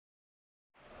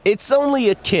It's only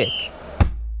a kick,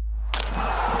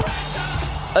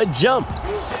 a jump,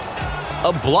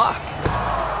 a block.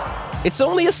 It's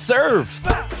only a serve.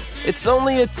 It's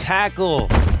only a tackle,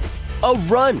 a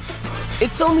run.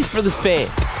 It's only for the fans.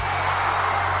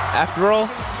 After all,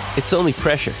 it's only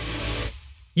pressure.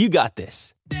 You got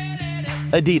this.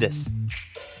 Adidas.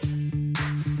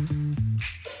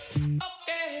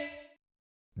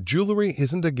 Jewelry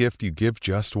isn't a gift you give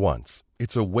just once.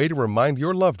 It's a way to remind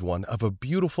your loved one of a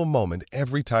beautiful moment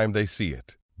every time they see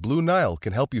it. Blue Nile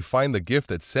can help you find the gift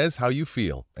that says how you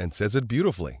feel and says it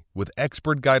beautifully, with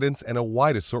expert guidance and a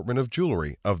wide assortment of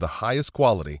jewelry of the highest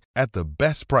quality at the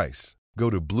best price. Go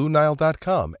to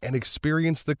BlueNile.com and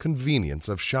experience the convenience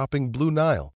of shopping Blue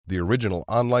Nile, the original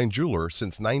online jeweler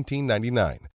since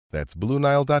 1999. That's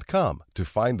BlueNile.com to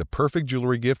find the perfect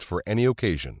jewelry gift for any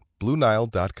occasion.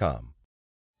 BlueNile.com.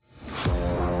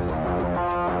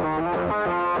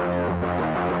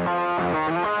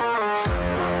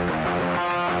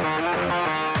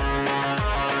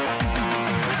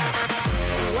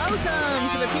 Welcome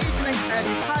to the PHNX Strategy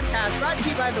Podcast, brought to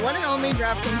you by the one and only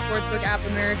DraftKings Sportsbook app,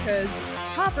 America's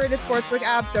top-rated sportsbook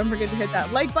app. Don't forget to hit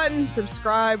that like button,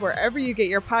 subscribe wherever you get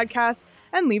your podcasts,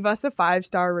 and leave us a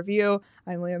 5-star review.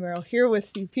 I'm Leah Merrill here with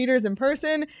Steve Peters in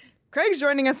person. Craig's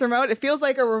joining us remote. It feels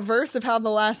like a reverse of how the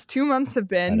last 2 months have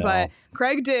been, but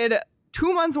Craig did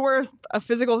 2 months worth of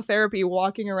physical therapy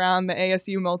walking around the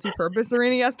ASU multi-purpose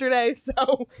arena yesterday.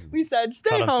 So we said,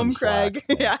 stay home, Craig.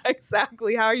 Slack, yeah,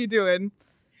 exactly. How are you doing?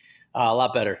 A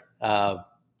lot better.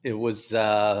 It was,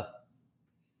 like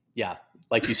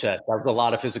you said, that was a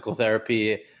lot of physical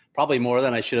therapy, probably more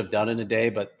than I should have done in a day,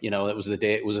 but it was the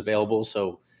day it was available.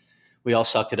 So we all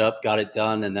sucked it up, got it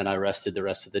done, and then I rested the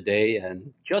rest of the day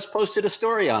and just posted a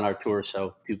story on our tour.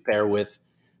 So to pair with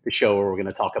the show where we're going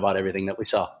to talk about everything that we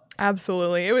saw.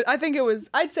 Absolutely.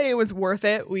 I'd say it was worth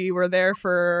it. We were there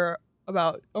for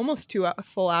about almost 2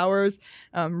 full hours,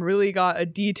 really got a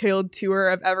detailed tour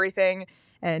of everything.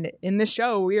 And in the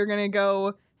show, we are going to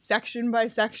go section by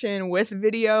section with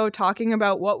video, talking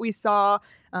about what we saw,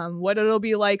 what it'll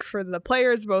be like for the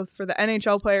players, both for the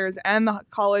NHL players and the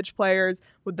college players,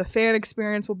 what the fan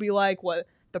experience will be like, what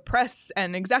the press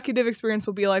and executive experience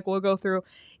will be like. We'll go through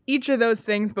each of those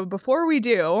things. But before we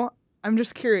do, I'm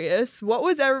just curious, what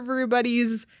was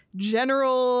everybody's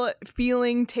general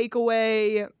feeling,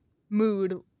 takeaway,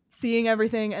 mood, seeing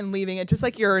everything and leaving it, just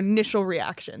like your initial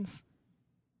reactions?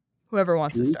 Whoever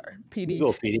wants to start. PD.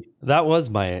 Go, PD. That was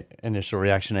my initial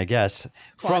reaction, I guess.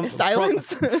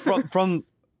 Silence? From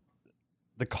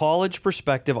the college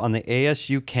perspective on the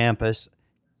ASU campus,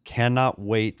 cannot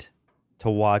wait to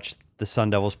watch the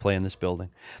Sun Devils play in this building.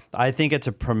 I think it's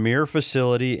a premier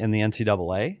facility in the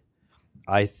NCAA.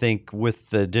 I think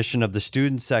with the addition of the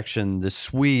student section, the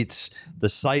suites, the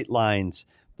sight lines,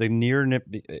 the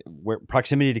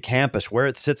proximity to campus, where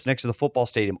it sits next to the football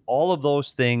stadium, all of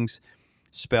those things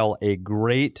spell a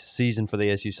great season for the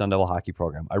ASU Sun Devil hockey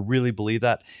program. I really believe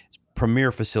that. It's a premier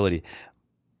facility.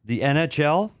 The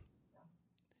NHL,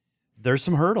 there's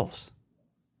some hurdles.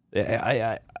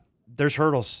 There's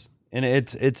hurdles, and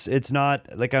it's not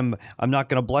like I'm not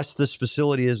going to bless this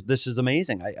facility as this is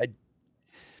amazing.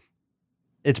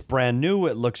 It's brand new.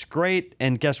 It looks great,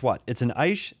 and guess what? It's an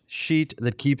ice sheet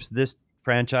that keeps this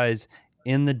franchise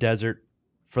in the desert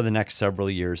for the next several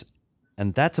years.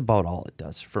 And that's about all it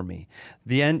does for me.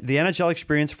 The NHL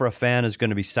experience for a fan is going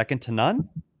to be second to none.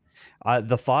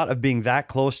 The thought of being that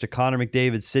close to Connor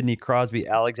McDavid, Sidney Crosby,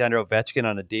 Alexander Ovechkin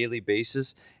on a daily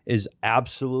basis is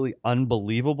absolutely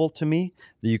unbelievable to me,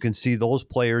 that you can see those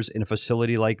players in a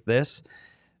facility like this.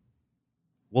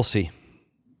 We'll see.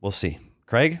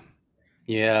 Craig?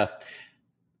 Yeah.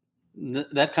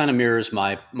 That kind of mirrors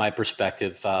my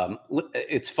perspective.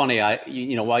 It's funny.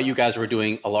 While you guys were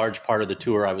doing a large part of the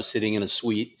tour, I was sitting in a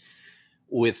suite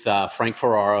with Frank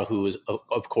Ferrara, who is,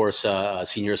 of course, a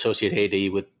senior associate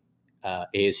AD with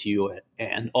ASU,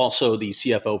 and also the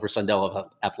CFO for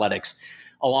Sundell Athletics.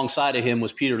 Alongside of him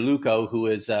was Peter Luco, who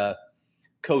is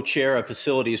co-chair of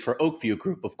facilities for Oakview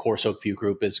Group. Of course, Oakview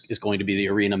Group is going to be the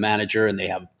arena manager, and they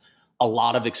have a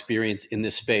lot of experience in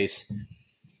this space.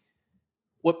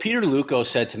 What Peter Luco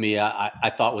said to me,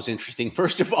 I thought was interesting.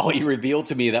 First of all, he revealed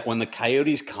to me that when the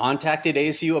Coyotes contacted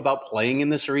ASU about playing in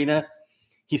this arena,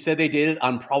 he said they did it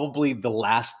on probably the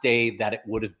last day that it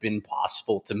would have been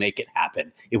possible to make it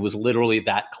happen. It was literally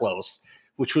that close,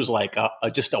 which was like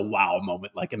just a wow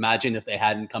moment. Like, imagine if they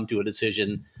hadn't come to a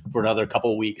decision for another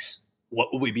couple of weeks, what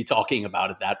would we be talking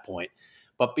about at that point?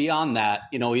 But beyond that,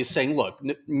 he's saying, look,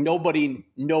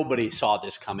 nobody saw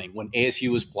this coming. When ASU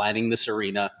was planning this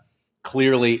arena,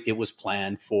 clearly it was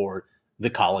planned for the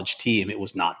college team. It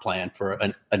was not planned for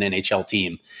an NHL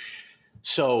team.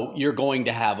 So you're going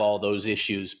to have all those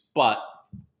issues. But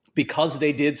because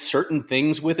they did certain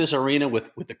things with this arena,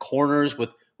 with the corners, with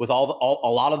a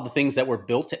lot of the things that were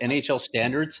built to NHL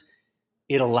standards,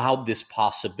 it allowed this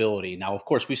possibility. Now, of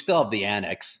course, we still have the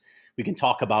annex. We can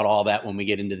talk about all that when we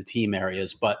get into the team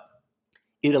areas, but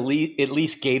it at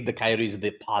least gave the Coyotes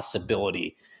the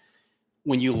possibility.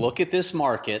 When you look at this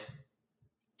market,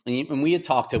 and we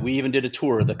even did a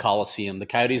tour of the Coliseum. The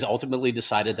Coyotes ultimately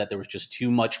decided that there was just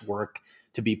too much work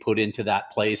to be put into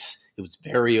that place. It was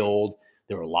very old.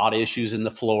 There were a lot of issues in the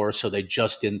floor, so they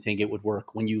just didn't think it would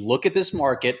work. When you look at this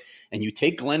market and you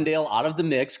take Glendale out of the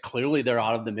mix, clearly they're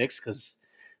out of the mix because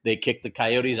they kicked the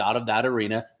Coyotes out of that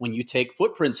arena. When you take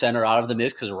Footprint Center out of the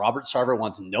mix because Robert Sarver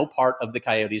wants no part of the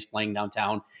Coyotes playing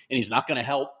downtown, and he's not going to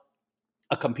help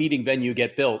a competing venue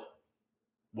get built,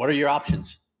 what are your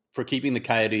options for keeping the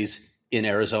Coyotes in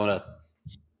Arizona?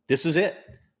 This is it.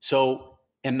 So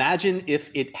imagine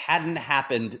if it hadn't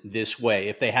happened this way,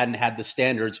 if they hadn't had the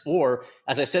standards, or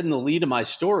as I said in the lead of my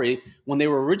story, when they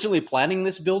were originally planning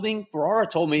this building, Ferrara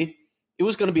told me it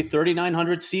was going to be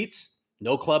 3,900 seats,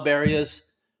 no club areas,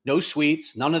 no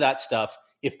suites, none of that stuff.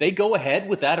 If they go ahead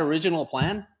with that original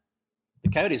plan, the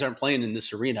Coyotes aren't playing in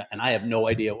this arena, and I have no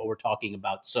idea what we're talking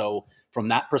about. So from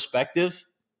that perspective,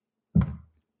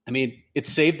 I mean, it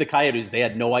saved the Coyotes. They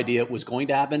had no idea it was going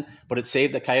to happen, but it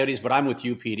saved the Coyotes. But I'm with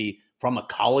you, Petey. From a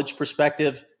college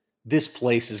perspective, this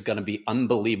place is going to be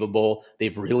unbelievable.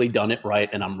 They've really done it right,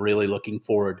 and I'm really looking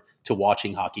forward to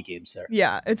watching hockey games there.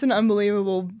 Yeah, it's an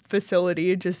unbelievable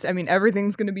facility.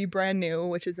 Everything's going to be brand new,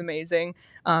 which is amazing.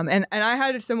 And I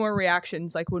had similar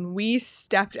reactions. Like when we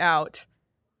stepped out,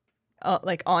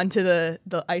 onto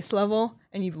the ice level,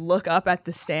 and you look up at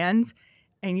the stands,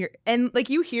 and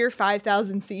you hear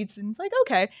 5,000 seats, and it's like,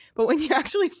 okay. But when you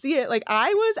actually see it,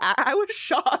 I was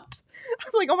shocked. I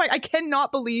was like, oh my, I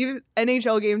cannot believe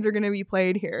NHL games are going to be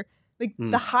played here.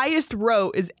 The highest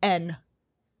row is N.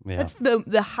 Yeah. That's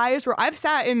the highest row. I've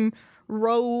sat in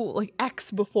row X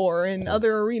before in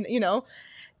other arena,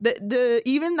 the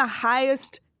even the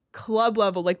highest club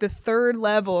level, the third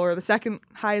level or the second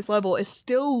highest level, is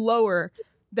still lower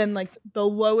than the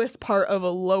lowest part of a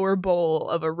lower bowl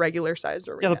of a regular sized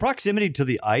arena. Yeah, the proximity to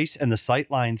the ice and the sight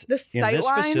lines in this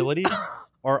facility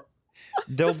are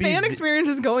the fan experience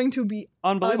is going to be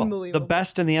unbelievable. The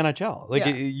best in the NHL.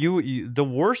 You the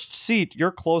worst seat,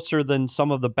 you're closer than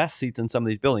some of the best seats in some of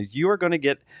these buildings. You are going to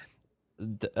get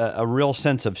a real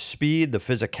sense of speed, the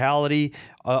physicality,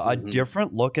 a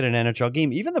different look at an NHL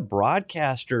game. Even the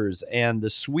broadcasters and the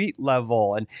suite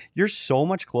level, and you're so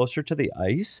much closer to the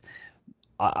ice.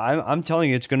 I'm telling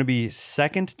you, it's going to be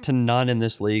second to none in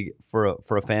this league for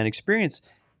a fan experience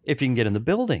if you can get in the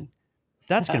building.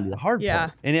 That's going to be the hard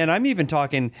part. And I'm even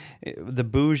talking the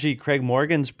bougie Craig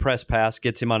Morgan's press pass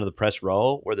gets him onto the press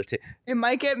row. Where it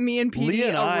might get me and Petey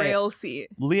a rail seat.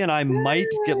 Lee and I might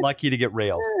get lucky to get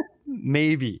rails.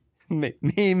 Maybe. But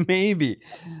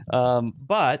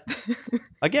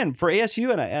again, for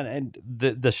ASU and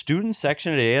the student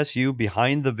section at ASU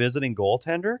behind the visiting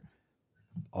goaltender,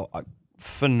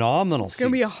 phenomenal. It's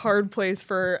going to be a hard place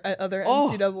for other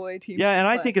NCAA teams. Yeah, and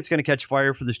I think it's going to catch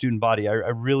fire for the student body. I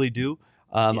really do.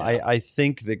 I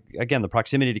think that, again, the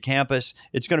proximity to campus,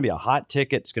 it's going to be a hot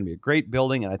ticket. It's going to be a great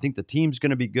building, and I think the team's going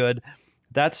to be good.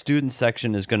 That student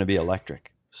section is going to be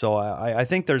electric. So I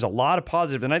think there's a lot of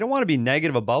positive, and I don't want to be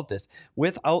negative about this.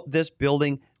 Without this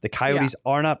building, the Coyotes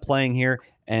are not playing here,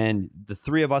 and the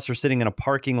three of us are sitting in a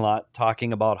parking lot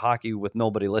talking about hockey with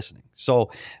nobody listening. So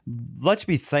let's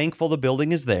be thankful the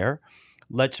building is there.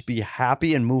 Let's be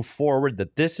happy and move forward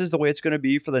that this is the way it's going to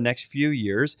be for the next few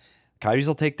years. Coyotes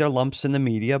will take their lumps in the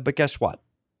media, but guess what?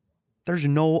 There's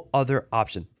no other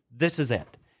option. This is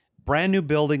it. Brand new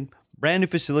building, brand new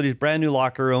facilities, brand new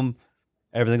locker room.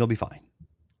 Everything will be fine.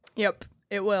 Yep,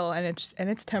 it will, and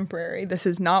it's temporary. This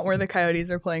is not where the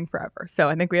Coyotes are playing forever. So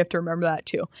I think we have to remember that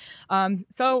too.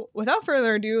 So without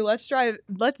further ado, let's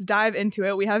dive into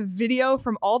it. We have video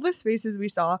from all the spaces we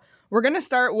saw. We're gonna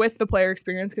start with the player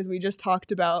experience because we just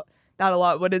talked about that a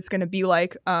lot, what it's gonna be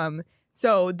like.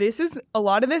 So a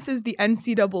lot of this is the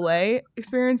NCAA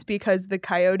experience because the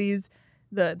Coyotes,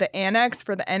 the annex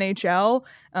for the NHL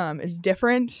is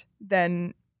different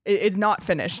than. It's not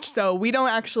finished, so we don't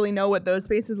actually know what those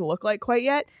spaces look like quite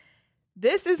yet.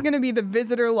 This is going to be the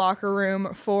visitor locker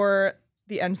room for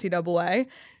the NCAA.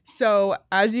 So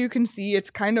as you can see,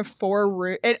 it's kind of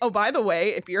oh, by the way,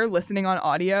 if you're listening on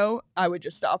audio, I would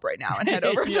just stop right now and head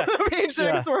over to the Page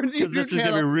Six Sports YouTube channel. This is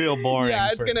going to be real boring.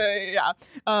 Yeah, it's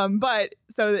but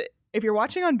so if you're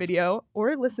watching on video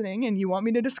or listening and you want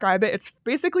me to describe it, it's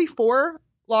basically 4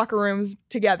 locker rooms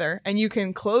together, and you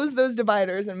can close those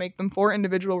dividers and make them 4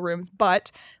 individual rooms.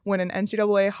 But when an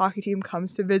NCAA hockey team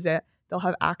comes to visit, they'll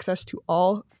have access to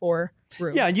all 4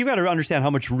 rooms. Yeah, and you got to understand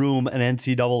how much room an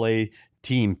NCAA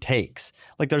team takes.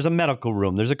 Like there's a medical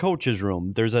room, there's a coach's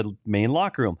room, there's a main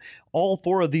locker room. All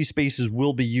 4 of these spaces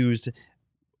will be used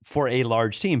for a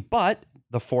large team, but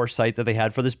the foresight that they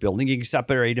had for this building, you can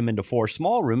separate them into 4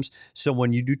 small rooms. So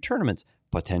when you do tournaments,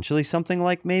 potentially something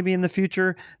like maybe in the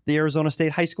future, the Arizona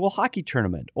State High School Hockey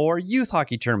Tournament or youth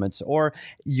hockey tournaments or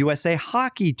USA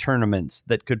Hockey tournaments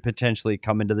that could potentially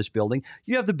come into this building,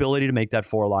 you have the ability to make that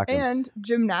 4 locker rooms. And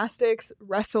gymnastics,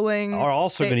 wrestling Are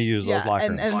also going to use those locker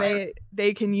rooms. And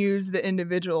they can use the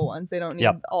individual ones. They don't need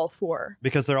all 4.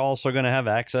 Because they're also going to have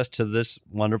access to this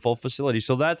wonderful facility.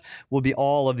 So that will be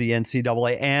all of the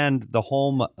NCAA, and the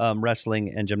home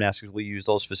wrestling and gymnastics will use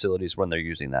those facilities when they're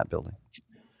using that building.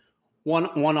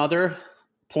 One other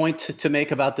point to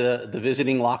make about the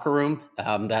visiting locker room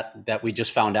that we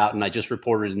just found out, and I just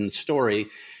reported in the story.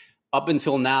 Up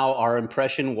until now, our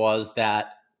impression was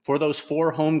that for those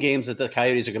 4 home games that the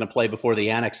Coyotes are going to play before the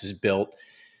annex is built,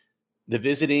 the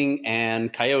visiting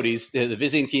and Coyotes, the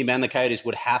visiting team and the Coyotes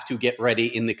would have to get ready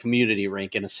in the community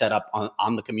rink in a setup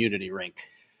on the community rink.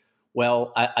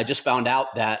 Well, I just found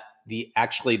out that the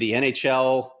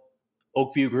NHL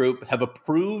Oakview Group have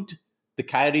approved the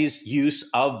Coyotes' use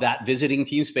of that visiting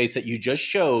team space that you just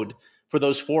showed for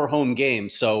those 4 home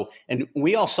games. So, and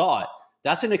we all saw it.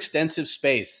 That's an extensive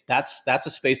space. That's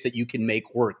a space that you can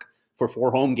make work for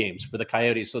 4 home games for the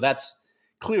Coyotes. So that's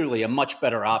clearly a much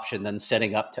better option than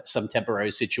setting up some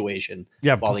temporary situation.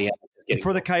 Yeah, while the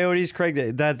for the Coyotes,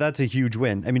 Craig, that's a huge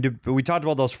win. I mean, we talked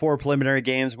about those 4 preliminary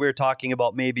games. We were talking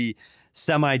about maybe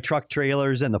semi-truck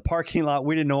trailers in the parking lot.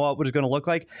 We didn't know what it was going to look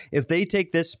like. If they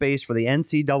take this space for the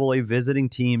NCAA visiting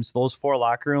teams, those 4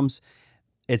 locker rooms,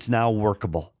 it's now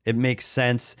workable. It makes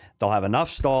sense. They'll have enough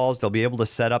stalls. They'll be able to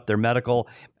set up their medical.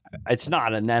 It's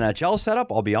not an NHL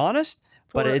setup, I'll be honest.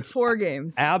 But it's 4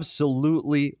 games.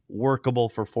 Absolutely workable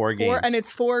for 4 games. And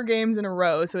it's 4 games in a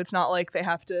row, so it's not like they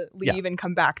have to leave and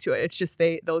come back to it. It's just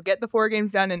they'll get the 4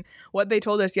 games done. And what they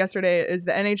told us yesterday is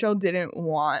the NHL didn't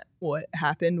want what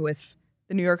happened with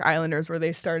the New York Islanders, where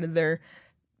they started their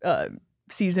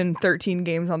season 13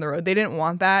 games on the road. They didn't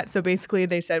want that. So basically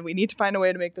they said, we need to find a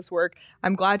way to make this work.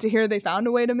 I'm glad to hear they found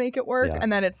a way to make it work,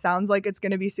 and that it sounds like it's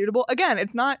going to be suitable. Again,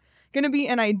 it's not going to be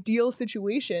an ideal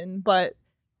situation, but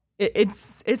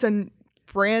it's a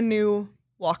brand new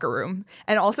locker room.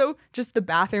 And also just the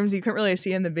bathrooms, you couldn't really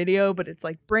see in the video, but it's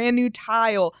like brand new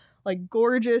tile, like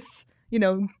gorgeous,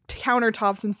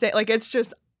 countertops and like it's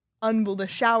just unbelievable. The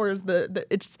showers,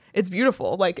 it's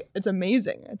beautiful. Like it's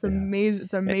amazing. It's amazing.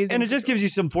 It's amazing. And it just gives you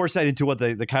some foresight into what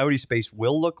the Coyote space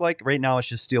will look like. Right now it's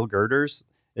just steel girders.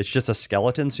 It's just a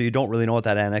skeleton, so you don't really know what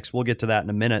that annex. We'll get to that in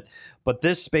a minute. But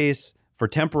this space for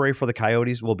temporary for the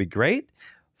Coyotes will be great.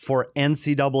 For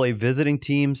NCAA visiting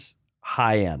teams,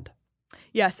 high end.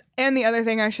 Yes. And the other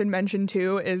thing I should mention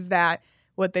too is that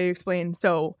what they explained.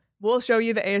 So we'll show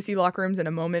you the ASU locker rooms in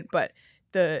a moment, but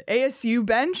the ASU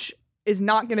bench is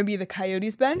not going to be the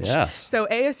Coyotes bench. Yes. So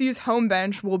ASU's home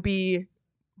bench will be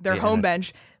their home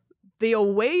bench. The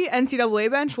away NCAA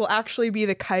bench will actually be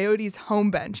the Coyotes home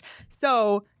bench.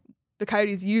 So the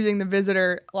Coyotes using the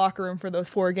visitor locker room for those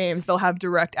 4 games, they'll have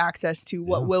direct access to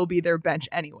what will be their bench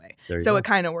anyway. So it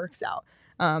kind of works out.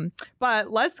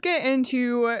 But let's get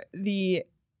into the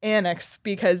annex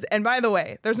and by the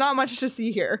way, there's not much to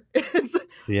see here.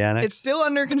 The annex? It's still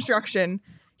under construction.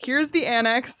 Here's the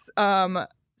annex.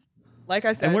 Like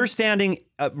I said. And we're standing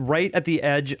right at the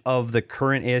edge of the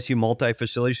current ASU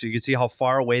multi-facility, so you can see how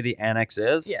far away the annex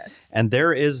is. Yes. And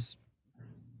there is,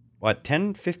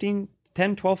 10,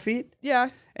 12 feet? Yeah.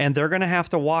 And they're going to have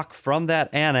to walk from that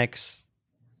annex,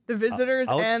 the visitors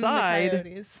outside, and the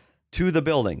Coyotes, to the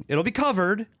building. It'll be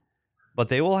covered, but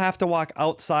they will have to walk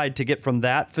outside to get from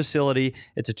that facility.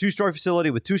 It's a 2-story facility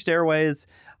with 2 stairways.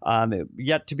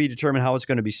 Yet to be determined how it's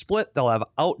going to be split. They'll have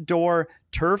outdoor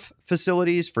turf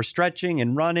facilities for stretching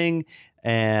and running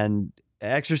and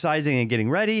exercising and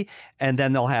getting ready. And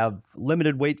then they'll have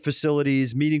limited weight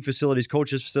facilities, meeting facilities,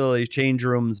 coaches facilities, change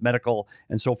rooms, medical,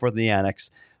 and so forth in the annex.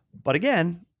 But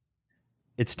again,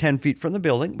 it's 10 feet from the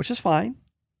building, which is fine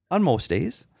on most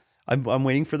days. I'm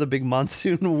waiting for the big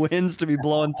monsoon winds to be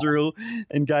blowing through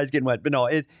and guys getting wet. But no,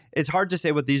 it's hard to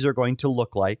say what these are going to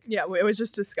look like. Yeah, it was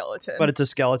just a skeleton. But it's a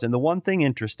skeleton. The one thing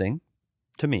interesting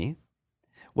to me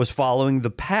was following the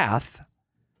path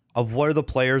of where the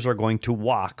players are going to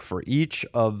walk for each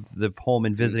of the home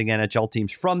and visiting NHL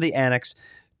teams from the annex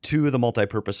to the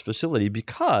multipurpose facility,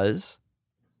 because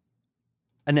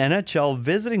an NHL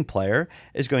visiting player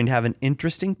is going to have an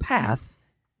interesting path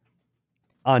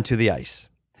onto the ice,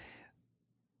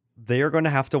 they are going to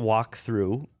have to walk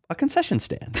through a concession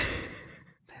stand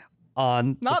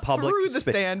on Not the public through the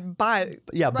stand, by.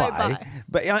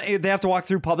 But they have to walk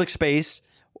through public space,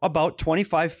 about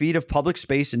 25 feet of public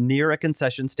space near a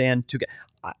concession stand to get.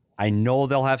 I know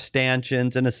they'll have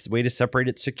stanchions and a way to separate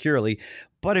it securely,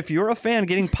 but if you're a fan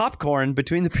getting popcorn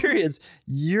between the periods,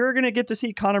 you're going to get to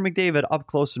see Connor McDavid up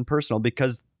close and personal,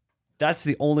 because that's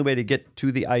the only way to get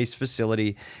to the ice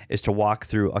facility, is to walk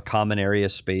through a common area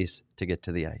space to get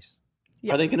to the ice.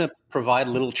 Are they going to provide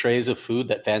little trays of food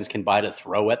that fans can buy to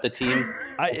throw at the team?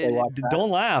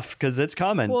 Don't laugh, because it's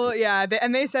coming. Well, yeah,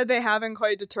 and they said they haven't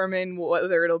quite determined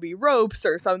whether it'll be ropes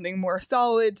or something more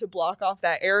solid to block off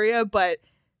that area, but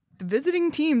the visiting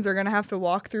teams are going to have to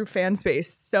walk through fan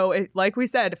space. So, like we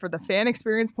said, for the fan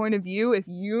experience point of view, if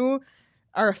you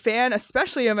are a fan,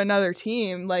 especially of another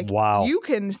team, like, wow, you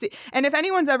can see. And if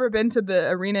anyone's ever been to the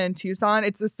arena in Tucson,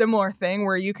 it's a similar thing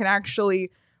where you can actually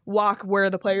walk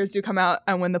where the players do come out,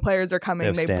 and when the players are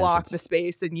coming, they block the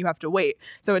space and you have to wait.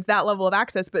 So it's that level of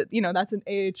access, but that's an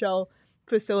AHL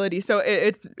facility. So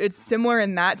it's similar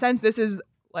in that sense. This is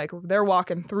like they're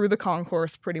walking through the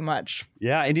concourse pretty much.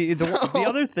 Yeah, and the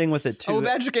other thing with it too,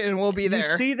 Ovechkin will be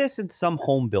there. You see this in some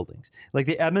home buildings. Like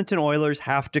the Edmonton Oilers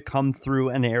have to come through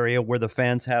an area where the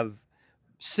fans have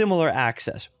similar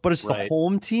access, but it's the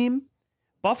home team.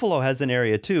 Buffalo has an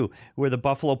area too where the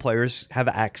Buffalo players have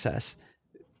access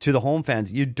to the home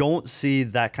fans. You don't see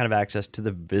that kind of access to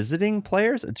the visiting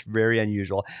players. It's very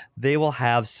unusual. They will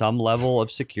have some level of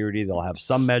security. They'll have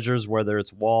some measures, whether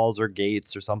it's walls or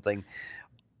gates or something.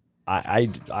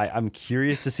 I'm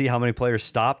curious to see how many players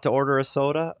stop to order a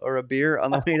soda or a beer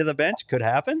on the way to the bench. Could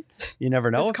happen. You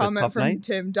never know. This comment from night.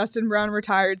 Tim: Dustin Brown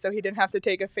retired, so he didn't have to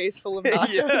take a face full of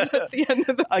nachos at the end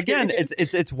of the Again, period.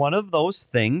 it's one of those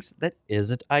things that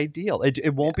isn't ideal.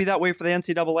 It won't be that way for the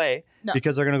NCAA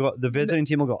because they're going to go. The visiting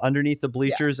team will go underneath the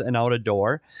bleachers and out a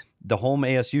door. The home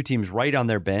ASU team's right on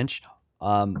their bench.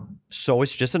 So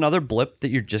it's just another blip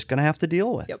that you're just going to have to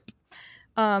deal with. Yep.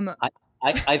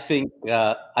 I think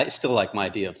I still like my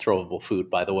idea of throwable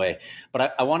food, by the way.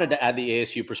 But I wanted to add the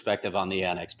ASU perspective on the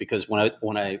annex, because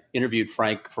when I interviewed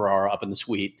Frank Ferrara up in the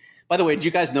suite. By the way, did you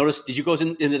guys notice? Did you go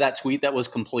into that suite that was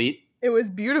complete? It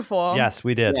was beautiful. Yes,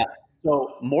 we did. Yeah.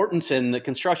 So Mortensen, the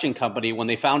construction company, when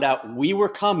they found out we were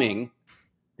coming,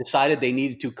 decided they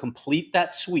needed to complete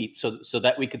that suite so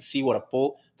that we could see what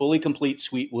a fully complete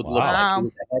suite would look like. It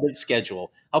was ahead of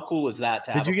schedule. How cool is that?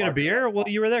 Did you get a beer while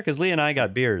you were there? Because Lee and I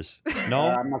got beers. No,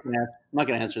 I'm not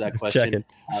going to answer that question.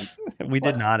 We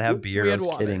did not have beer. I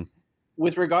was kidding.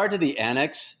 With regard to the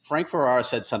annex, Frank Ferrara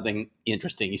said something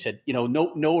interesting. He said,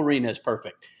 no arena is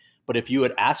perfect. But if you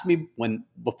had asked me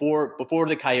before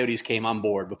the Coyotes came on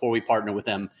board, before we partnered with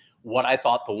them, what I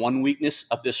thought the one weakness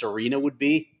of this arena would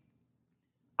be,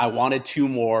 I wanted 2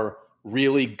 more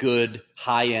really good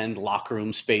high-end locker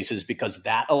room spaces, because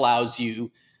that allows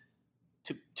you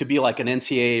to be like an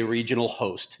NCAA regional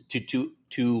host,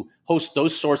 to host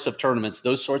those sorts of tournaments,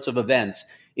 those sorts of events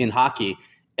in hockey.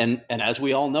 And as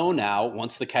we all know now,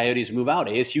 once the Coyotes move out,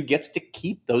 ASU gets to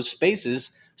keep those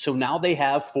spaces. So now they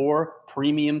have 4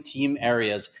 premium team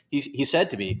areas. He said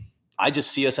to me, I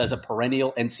just see us as a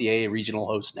perennial NCAA regional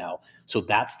host now. So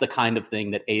that's the kind of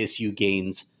thing that ASU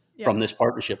gains from this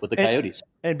partnership with the Coyotes.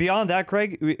 And beyond that,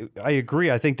 Craig, I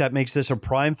agree. I think that makes this a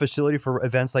prime facility for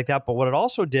events like that. But what it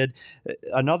also did,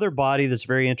 another body that's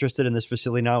very interested in this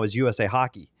facility now is USA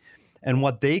Hockey, and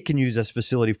what they can use this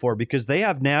facility for, because they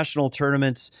have national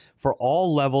tournaments for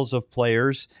all levels of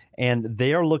players, and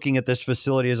they are looking at this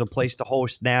facility as a place to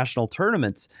host national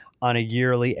tournaments on a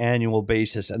yearly, annual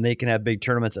basis, and they can have big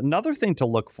tournaments. Another thing to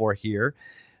look for here,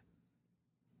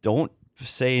 don't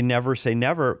say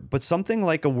never, but something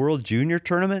like a World Junior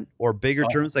tournament or bigger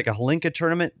tournaments like a Hlinka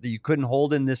tournament that you couldn't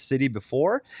hold in this city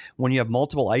before, when you have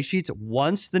multiple ice sheets,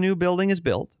 once the new building is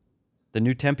built, the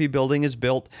new Tempe building is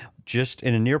built just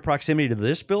in a near proximity to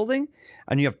this building,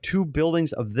 and you have 2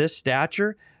 buildings of this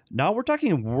stature, now we're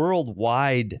talking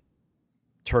worldwide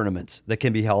tournaments that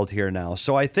can be held here now.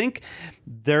 So I think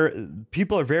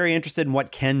people are very interested in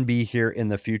what can be here in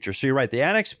the future. So you're right, the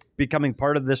annex becoming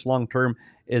part of this long term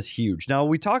is huge. Now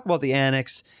we talk about the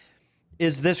annex.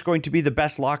 Is this going to be the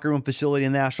best locker room facility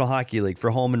in the National Hockey League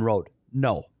for home and road?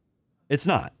 No, it's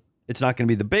not. It's not going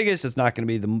to be the biggest. It's not going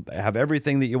to be have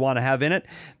everything that you want to have in it.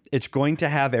 It's going to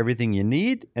have everything you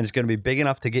need, and it's going to be big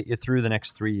enough to get you through the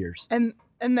next 3 years. And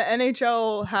the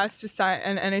NHL has to sign,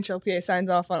 and NHLPA signs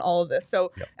off on all of this.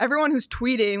 So everyone who's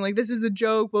tweeting like this is a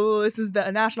joke, blah, blah, blah, this is the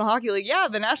National Hockey League. Yeah,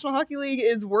 the National Hockey League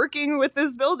is working with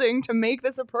this building to make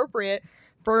this appropriate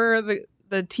for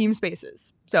the team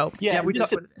spaces. So yeah,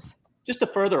 that's what it is. Just to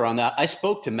further on that, I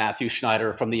spoke to Matthew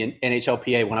Schneider from the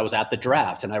NHLPA when I was at the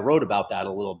draft, and I wrote about that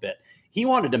a little bit. He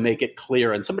wanted to make it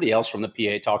clear, and somebody else from the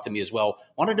PA talked to me as well,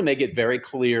 wanted to make it very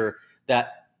clear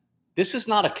that this is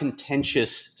not a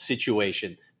contentious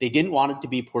situation. They didn't want it to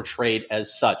be portrayed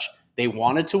as such. They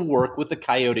wanted to work with the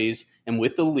Coyotes and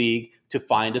with the league to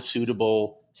find a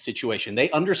suitable situation. They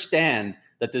understand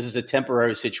that this is a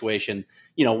temporary situation.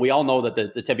 You know, we all know that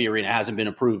the Tempe Arena hasn't been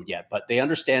approved yet, but they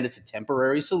understand it's a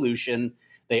temporary solution.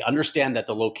 They understand that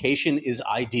the location is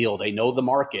ideal. They know the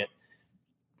market.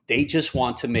 They just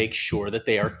want to make sure that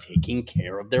they are taking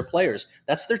care of their players.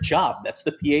 That's their job. That's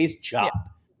the PA's job,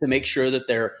 to make sure that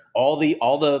they're all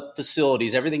the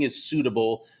facilities, everything is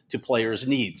suitable to players'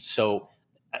 needs. So,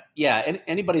 yeah, and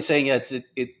anybody saying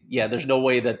there's no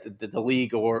way that the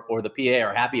league or the PA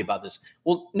are happy about this.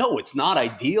 Well, no, it's not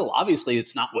ideal. Obviously,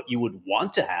 it's not what you would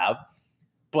want to have.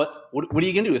 But what are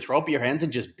you going to do? Throw up your hands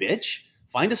and just bitch?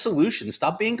 Find a solution.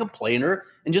 Stop being a complainer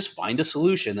and just find a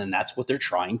solution. And that's what they're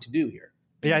trying to do here.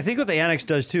 Yeah, I think what the annex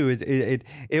does too is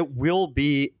it will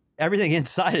be everything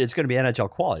inside it's going to be NHL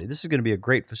quality. This is going to be a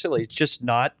great facility. It's just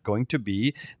not going to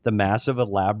be the massive,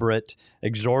 elaborate,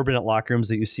 exorbitant locker rooms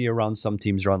that you see around some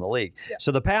teams around the league. Yeah.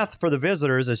 So the path for the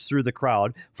visitors is through the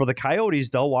crowd. For the Coyotes,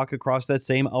 they'll walk across that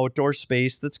same outdoor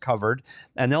space that's covered,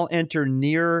 and they'll enter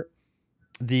near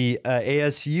the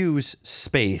ASU's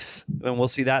space. And we'll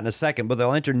see that in a second, but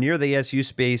they'll enter near the ASU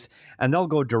space, and they'll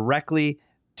go directly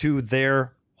to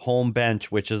their home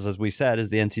bench, which is, as we said, is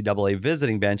the NCAA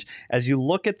visiting bench. As you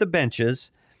look at the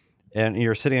benches, and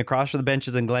you're sitting across from the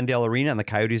benches in Glendale Arena, and the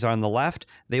Coyotes are on the left,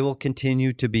 they will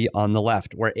continue to be on the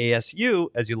left. Where ASU,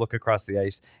 as you look across the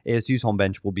ice, ASU's home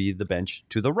bench will be the bench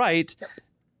to the right,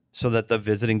 so that the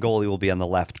visiting goalie will be on the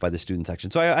left by the student section.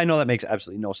 So I know that makes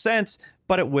absolutely no sense,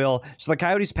 but it will. So the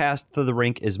Coyotes' path to the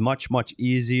rink is much, much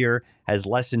easier, has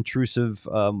less intrusive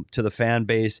to the fan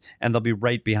base, and they'll be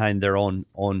right behind their own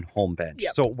home bench.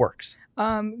 Yep. So it works.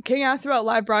 King asked about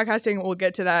live broadcasting. We'll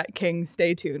get to that, King.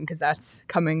 Stay tuned, because that's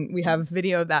coming. We have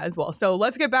video of that as well. So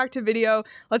let's get back to video.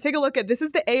 Let's take a look at, this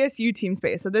is the ASU team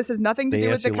space. So this has nothing to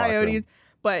do with the Coyotes,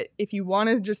 but if you want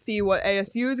to just see what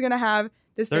ASU is going to have,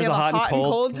 there's a hot and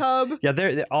cold tub. Yeah,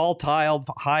 they're all tiled,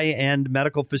 high-end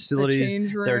medical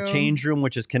facilities. Their change room,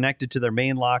 which is connected to their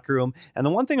main locker room. And the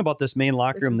one thing about this main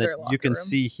locker room that you can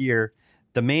see here,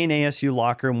 the main ASU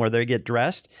locker room where they get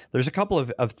dressed, there's a couple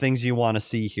of things you want to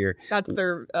see here. That's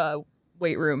their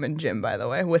weight room and gym, by the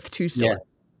way, with 2 stores. Yeah.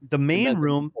 The main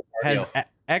room has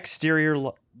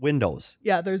exterior windows.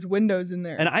 Yeah, there's windows in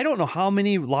there. And I don't know how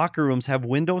many locker rooms have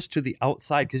windows to the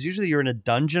outside, because usually you're in a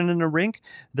dungeon in a rink.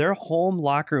 Their home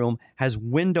locker room has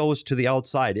windows to the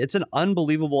outside. It's an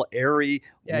unbelievable, airy,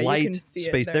 light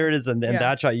space. There it is. And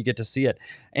that shot, you get to see it.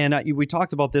 And we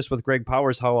talked about this with Greg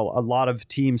Powers, how a lot of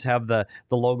teams have the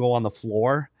logo on the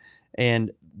floor.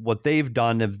 And what they've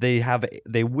done, if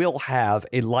they will have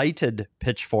a lighted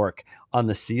pitchfork on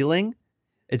the ceiling.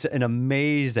 It's an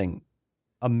amazing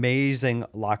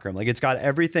locker room. Like, it's got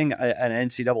everything an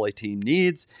NCAA team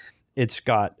needs. It's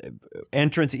got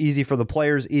entrance easy for the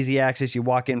players, easy access. You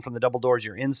walk in from the double doors,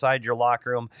 you're inside your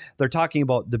locker room. They're talking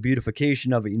about the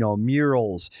beautification of it,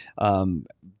 murals,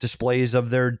 displays of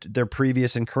their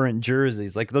previous and current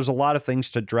jerseys. Like, there's a lot of things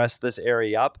to dress this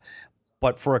area up,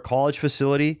 but for a college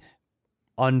facility,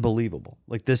 unbelievable.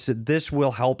 Like, this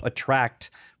will help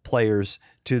attract players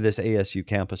to this ASU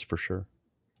campus for sure.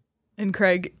 And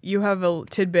Craig, you have a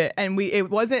tidbit, and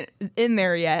it wasn't in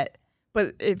there yet,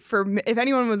 but if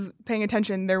anyone was paying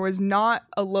attention, there was not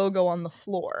a logo on the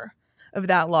floor of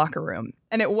that locker room,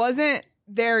 and it wasn't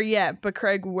there yet. But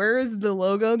Craig, where is the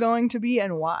logo going to be,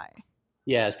 and why?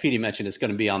 Yeah, as Petey mentioned, it's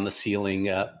going to be on the ceiling.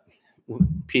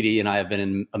 Petey and I have been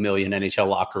in a million NHL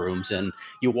locker rooms, and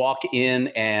you walk in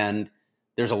and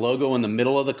there's a logo in the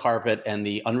middle of the carpet, and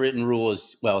the unwritten rule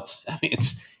is,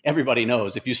 it's everybody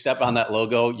knows if you step on that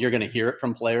logo, you're going to hear it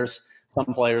from players.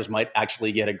 Some players might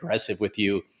actually get aggressive with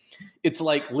you. It's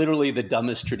like literally the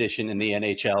dumbest tradition in the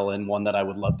NHL, and one that I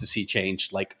would love to see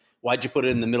changed. Like, why'd you put it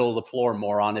in the middle of the floor,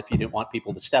 moron, if you didn't want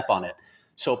people to step on it?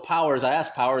 So Powers, I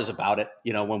asked Powers about it,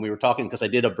 when we were talking, because I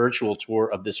did a virtual tour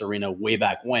of this arena way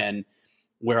back when,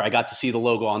 where I got to see the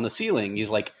logo on the ceiling. He's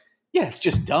like, yeah, it's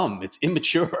just dumb. It's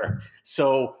immature.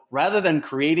 So rather than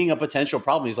creating a potential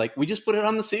problem, he's like, we just put it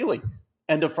on the ceiling.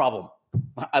 End of problem.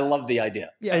 I love the idea.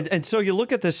 Yeah. And so you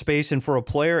look at this space, and for a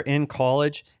player in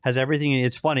college, has everything.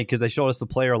 It's funny because they showed us the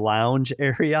player lounge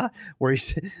area where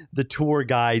the tour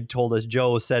guide told us,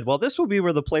 Joe said, well, this will be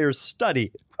where the players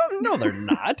study. No, they're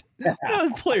not. No,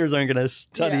 the players aren't going to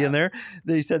study in there.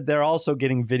 They said they're also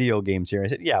getting video games here. I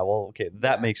said, yeah, well, okay,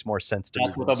 that makes more sense to me.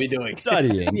 That's what they'll be doing.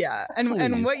 Studying. Yeah,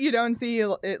 and what you don't see,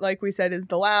 like we said, is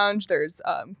the lounge. There's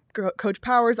Coach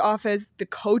Power's office, the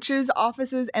coaches'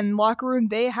 offices and locker room.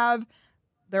 They have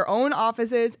their own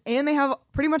offices, and they have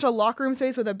pretty much a locker room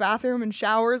space with a bathroom and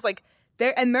showers. Like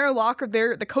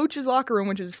the coach's locker room,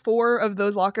 which is 4 of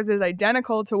those lockers, is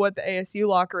identical to what the ASU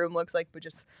locker room looks like, but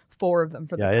just 4 of them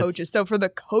for the coaches. So for the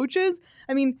coaches,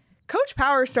 I mean, Coach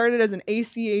Power started as an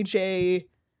ACHA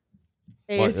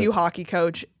ASU hockey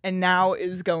coach, and now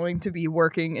is going to be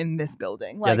working in this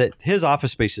building. Like, his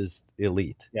office space is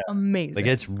elite. Yeah. Amazing. Like,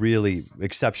 it's really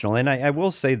exceptional. And I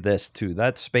will say this too,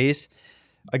 that space,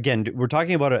 again, we're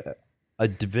talking about a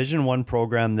Division I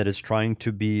program that is trying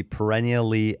to be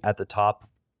perennially at the top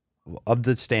of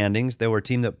the standings. They were a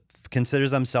team that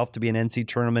considers themselves to be an NC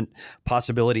tournament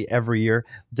possibility every year.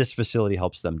 This facility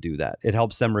helps them do that. It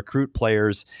helps them recruit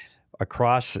players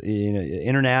across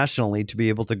internationally to be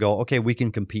able to go, okay, we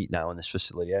can compete now in this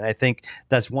facility. And I think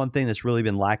that's one thing that's really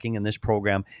been lacking in this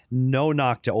program. No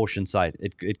knock to Oceanside.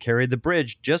 It carried the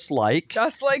bridge just like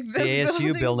this the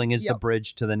ASU building is the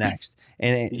bridge to the next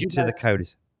and to the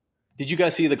Coyotes. Did you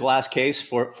guys see the glass case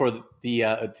for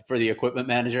the equipment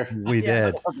manager? We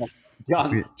did.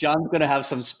 John's going to have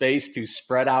some space to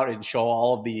spread out and show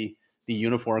all of the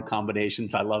uniform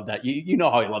combinations. I love that. You know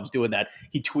how he loves doing that.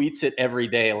 He tweets it every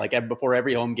day. Like before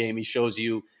every home game, he shows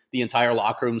you the entire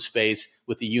locker room space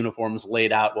with the uniforms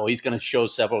laid out. Well, he's going to show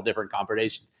several different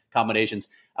combinations.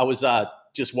 I was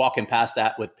just walking past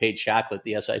that with Paige Shacklet,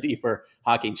 the SID for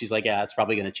hockey, and she's like, yeah, it's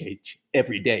probably going to change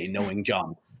every day knowing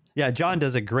John. Yeah, John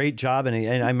does a great job, and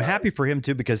I'm happy for him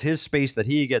too, because his space that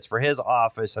he gets for his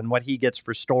office and what he gets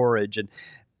for storage, and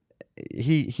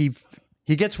he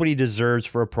gets what he deserves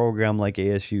for a program like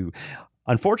ASU.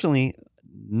 Unfortunately,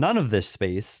 none of this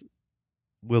space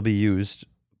will be used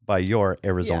by your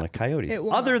Arizona Coyotes,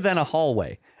 other than a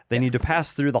hallway. They need to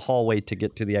pass through the hallway to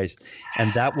get to the ice,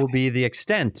 and that will be the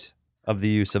extent of the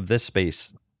use of this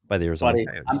space by the Arizona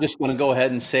Coyotes. I'm just going to go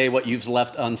ahead and say what you've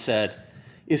left unsaid.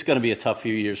 It's going to be a tough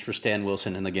few years for Stan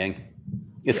Wilson and the gang.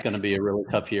 It's going to be a really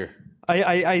tough year.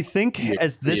 I think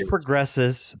as this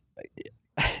progresses,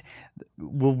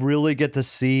 we'll really get to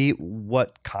see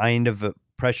what kind of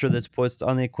pressure that's put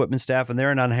on the equipment staff, and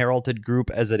they're an unheralded group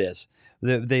as it is.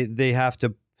 They have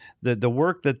to, the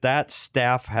work that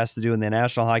staff has to do in the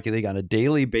National Hockey League on a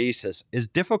daily basis is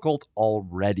difficult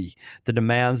already. The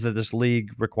demands that this league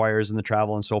requires and the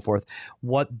travel and so forth,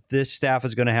 what this staff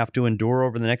is going to have to endure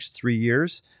over the next 3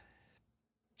 years,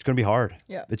 it's going to be hard.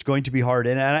 Yeah, it's going to be hard,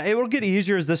 and it will get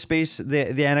easier as this space,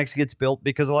 the annex gets built,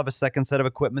 because they'll have a second set of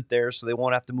equipment there, so they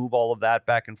won't have to move all of that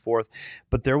back and forth.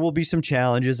 But there will be some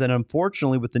challenges, and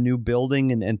unfortunately, with the new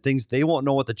building and things, they won't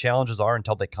know what the challenges are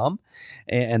until they come,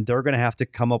 and they're going to have to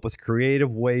come up with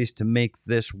creative ways to make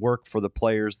this work for the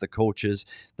players, the coaches,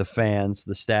 the fans,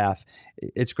 the staff.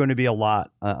 It's going to be a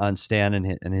lot on Stan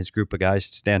and his group of guys.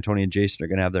 Stan, Tony, and Jason are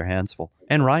going to have their hands full,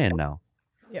 and Ryan now.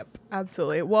 Yep,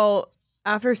 absolutely. Well,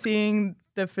 after seeing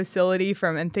the facility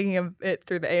and thinking of it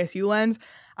through the ASU lens,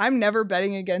 I'm never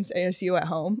betting against ASU at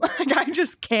home. Like, I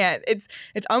just can't. It's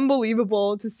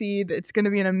unbelievable to see that it's going to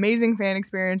be an amazing fan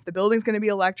experience. The building's going to be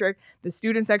electric. The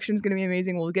student section is going to be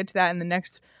amazing. We'll get to that in the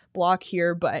next block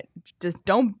here, but just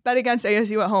don't bet against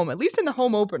ASU at home, at least in the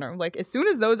home opener. Like, as soon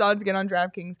as those odds get on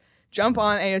DraftKings, jump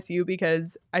on ASU,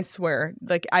 because I swear,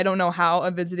 like, I don't know how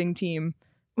a visiting team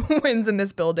wins in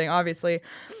this building. Obviously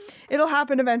it'll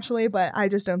happen eventually, but I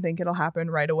just don't think it'll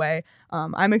happen right away.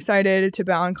 I'm excited to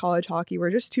bet on college hockey.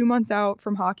 We're just 2 months out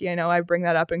from hockey. I know I bring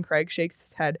that up and Craig shakes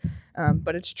his head,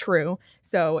 but it's true.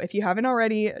 So if you haven't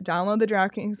already, download the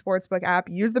DraftKings Sportsbook app,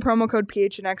 use the promo code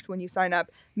PHNX when you sign up,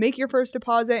 make your first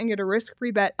deposit, and get a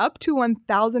risk-free bet up to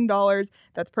 $1,000.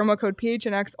 That's promo code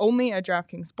PHNX only at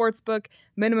DraftKings Sportsbook.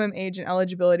 Minimum age and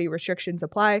eligibility restrictions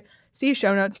apply. See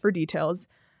show notes for details.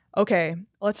 Okay,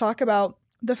 let's talk about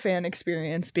the fan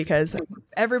experience, because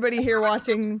everybody here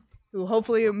watching, who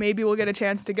hopefully maybe will get a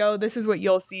chance to go, this is what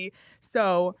you'll see.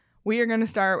 So we are going to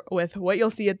start with what you'll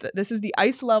see this is the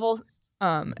ice level,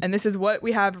 and this is what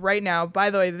we have right now. By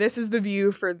the way, this is the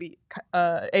view for the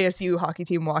ASU hockey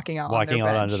team walking out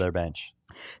onto their bench.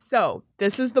 So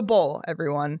this is the bowl,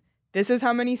 everyone. This is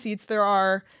how many seats there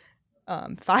are.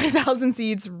 5,000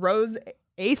 seats, rows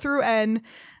A through N.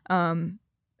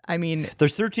 I mean,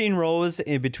 there's 13 rows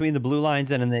in between the blue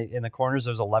lines, and in the corners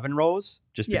there's 11 rows,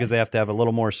 just because they have to have a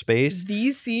little more space.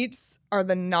 These seats are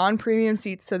the non-premium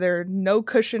seats, so there are no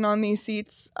cushion on these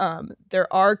seats.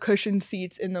 There are cushioned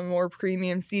seats in the more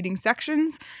premium seating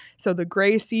sections. So the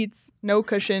gray seats, no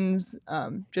cushions,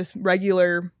 just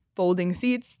regular folding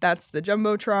seats. That's the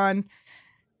Jumbotron.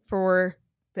 For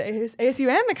the ASU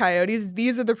and the Coyotes,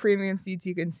 these are the premium seats.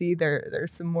 You can see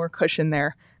there's some more cushion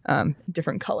there,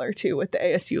 different color too with the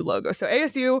ASU logo. So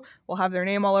ASU will have their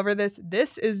name all over this.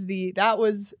 That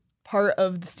was part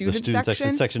of the student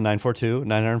section. Section 942,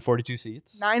 942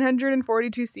 seats.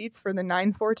 942 seats for the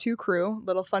 942 crew.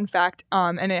 Little fun fact.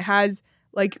 And it has,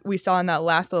 like we saw in that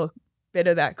last little bit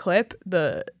of that clip,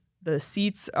 the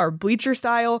seats are bleacher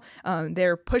style.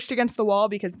 They're pushed against the wall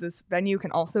because this venue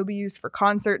can also be used for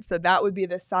concerts. So that would be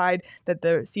the side that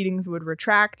the seatings would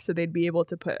retract, so they'd be able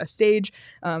to put a stage.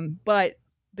 But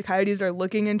the Coyotes are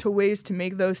looking into ways to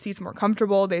make those seats more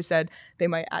comfortable. They said they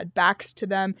might add backs to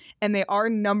them, and they are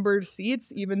numbered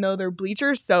seats, even though they're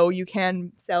bleachers. So you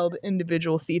can sell the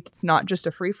individual seats. It's not just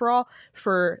a free-for-all.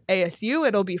 For ASU,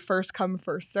 it'll be first come,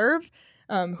 first serve,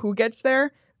 who gets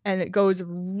there. And it goes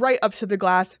right up to the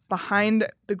glass behind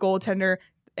the goaltender.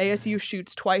 ASU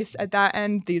shoots twice at that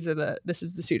end. This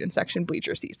is the student section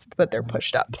bleacher seats, but they're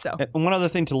pushed up. So and one other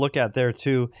thing to look at there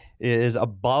too is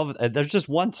above. There's just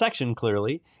one section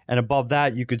clearly, and above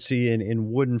that you could see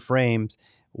in wooden frames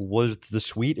was the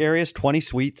suite areas. 20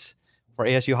 suites for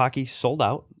ASU hockey sold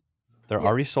out. They're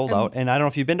already sold out. And I don't know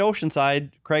if you've been to Oceanside,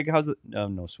 Craig. How's it?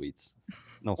 No suites.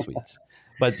 No suites.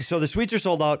 But so the suites are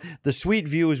sold out. The suite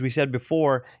view, as we said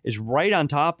before, is right on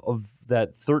top of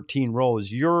that 13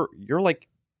 rows. You're like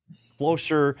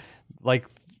closer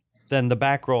than the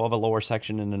back row of a lower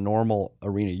section in a normal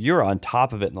arena. You're on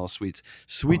top of it in those suites.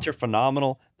 Suites are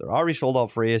phenomenal. They're already sold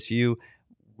out for ASU.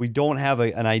 We don't have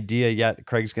an idea yet.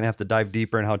 Craig's going to have to dive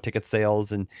deeper in how ticket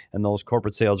sales and those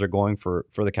corporate sales are going for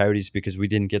the Coyotes, because we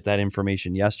didn't get that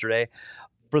information yesterday.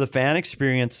 For the fan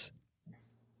experience,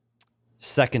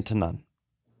 second to none.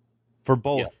 For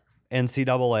both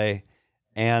NCAA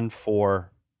and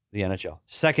for the NHL.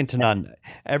 Second to none.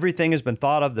 Everything has been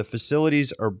thought of. The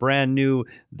facilities are brand new.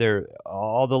 They're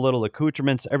all the little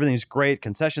accoutrements. Everything's great.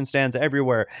 Concession stands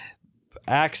everywhere.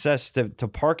 Access to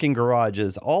parking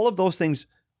garages. All of those things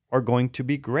are going to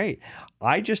be great.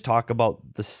 I just talk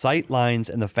about the sight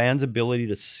lines and the fans' ability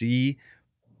to see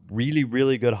really,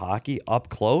 really good hockey up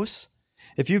close.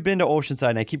 If you've been to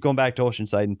Oceanside, and I keep going back to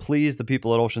Oceanside, and please, the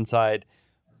people at Oceanside,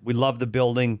 we love the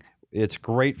building. It's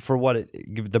great for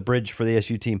the bridge for the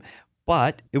ASU team,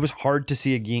 but it was hard to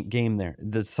see a game there.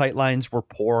 The sight lines were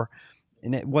poor,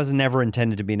 and it was never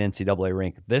intended to be an NCAA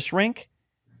rink. This rink,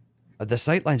 the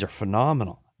sight lines are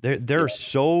phenomenal.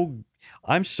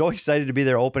 I'm so excited to be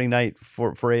there opening night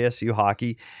for ASU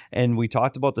hockey, and we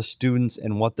talked about the students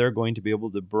and what they're going to be able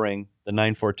to bring the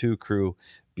 942 crew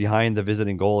behind the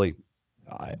visiting goalie.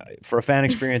 For a fan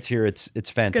experience here, it's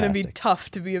fantastic. It's going to be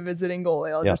tough to be a visiting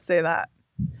goalie. I'll just say that.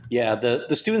 Yeah,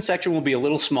 the student section will be a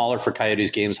little smaller for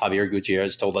Coyotes games. Javier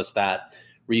Gutierrez told us that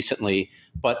recently.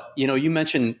 But, you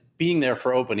mentioned being there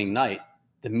for opening night.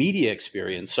 The media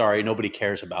experience, sorry, nobody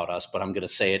cares about us, but I'm going to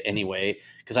say it anyway,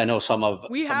 because I know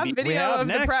we have video of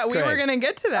the press. We were going to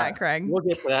get to that, Craig. We'll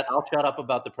get to that. I'll shut up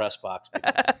about the press box.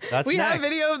 We have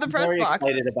video of the press box. I'm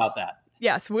very excited about that.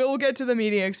 Yes, we'll get to the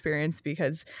media experience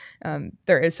because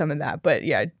there is some of that. But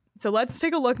yeah, so let's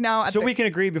take a look now. We can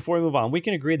agree before we move on. We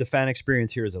can agree the fan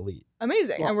experience here is elite.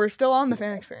 Amazing. Yeah. And we're still on the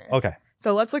fan experience. Okay.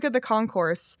 So let's look at the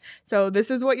concourse. So this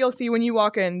is what you'll see when you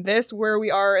walk in. Where we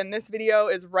are in this video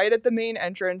is right at the main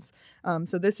entrance.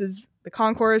 So this is the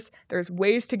concourse. There's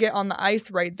ways to get on the ice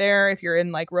right there. If you're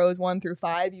in like rows 1 through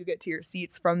 5, you get to your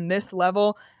seats from this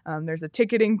level. There's a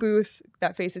ticketing booth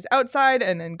that faces outside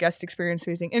and then guest experience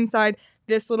facing inside.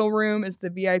 This little room is the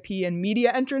VIP and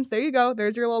media entrance. There you go.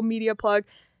 There's your little media plug.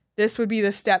 This would be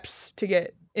the steps to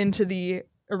get into the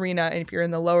arena, and if you're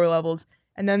in the lower levels.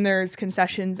 And then there's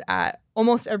concessions at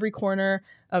almost every corner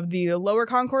of the lower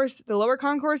concourse. The lower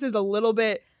concourse is a little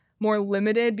bit more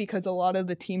limited because a lot of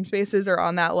the team spaces are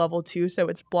on that level too, so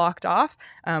it's blocked off.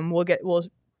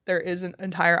 There is an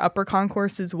entire upper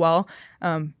concourse as well.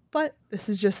 But this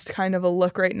is just kind of a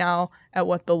look right now at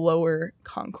what the lower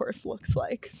concourse looks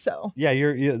like. So yeah,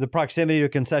 you're the proximity to a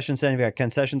concession stand. You've got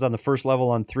concessions on the first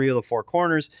level on 3 of the 4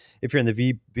 corners. If you're in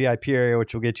the VIP area,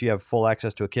 which we'll get to, you have full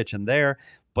access to a kitchen there.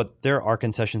 But there are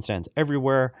concession stands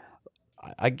everywhere.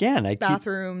 Again,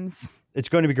 bathrooms. It's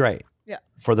going to be great. Yeah.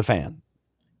 For the fan.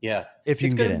 Yeah. If you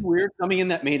it's can get gonna in. Be weird coming in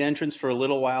that main entrance for a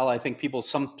little while. I think people,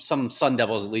 some Sun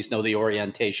Devils at least know the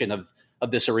orientation of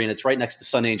this arena. It's right next to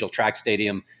Sun Angel Track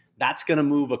Stadium. That's going to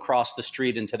move across the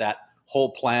street into that whole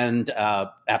planned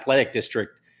athletic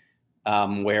district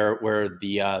where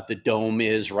the dome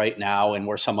is right now and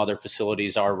where some other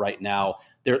facilities are right now.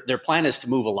 Their plan is to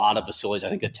move a lot of facilities. I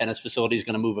think the tennis facility is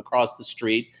going to move across the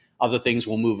street. Other things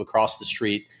will move across the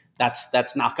street.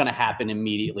 That's not going to happen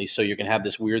immediately. So you're going to have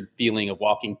this weird feeling of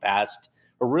walking past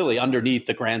or really underneath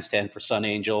the grandstand for Sun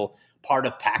Angel. Part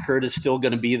of Packard is still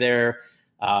going to be there.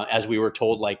 As we were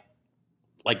told, like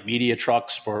media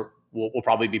trucks will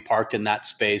probably be parked in that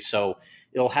space. So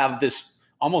it'll have this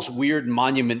almost weird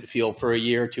monument feel for a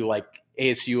year to like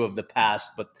ASU of the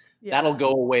past, but that'll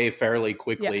go away fairly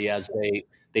quickly as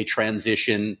they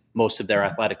transition most of their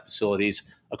athletic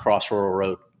facilities across Rural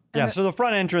Road. Yeah, so the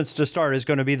front entrance to start is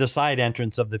going to be the side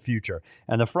entrance of the future.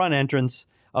 And the front entrance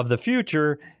of the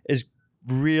future is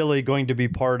really going to be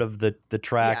part of the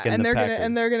track and the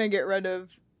Packard. They're gonna get rid of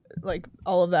like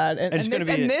all of that. And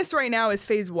this right now is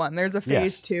phase 1. There's a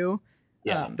phase 2.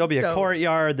 Yeah, there'll be a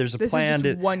courtyard. There's a plan.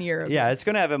 This is just 1 year. It's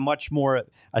going to have a much more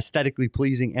aesthetically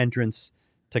pleasing entrance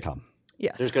to come.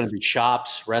 Yes. There's going to be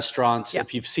shops, restaurants.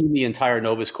 If you've seen the entire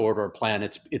Novus Corridor plan,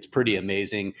 it's pretty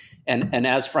amazing. And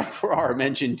as Frank Ferrara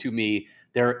mentioned to me,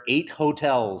 there are 8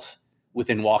 hotels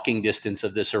within walking distance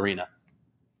of this arena.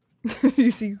 You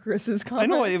see Chris's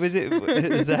comment? I know.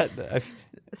 Is that...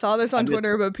 I saw this on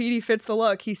Twitter, but Petey fits the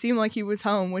look. He seemed like he was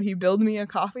home. Would he build me a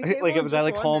coffee table? Like, was I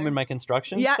like home in my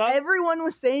construction stuff? Yeah, everyone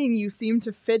was saying you seemed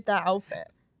to fit that outfit.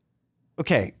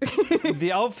 Okay.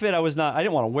 The outfit, I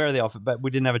didn't want to wear the outfit, but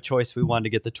we didn't have a choice. We wanted to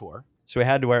get the tour. So we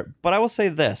had to wear it. But I will say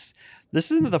this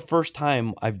isn't the first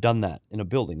time I've done that in a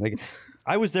building. Like,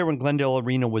 I was there when Glendale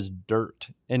Arena was dirt.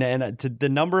 And to the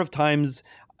number of times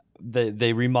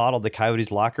they remodeled the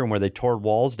Coyotes locker room where they tore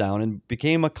walls down and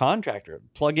became a contractor.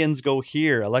 Plugins go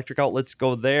here. Electric outlets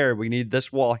go there. We need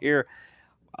this wall here.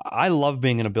 I love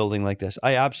being in a building like this.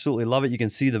 I absolutely love it. You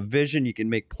can see the vision. You can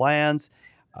make plans.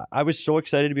 I was so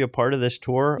excited to be a part of this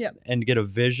tour and get a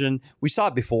vision. We saw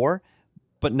it before,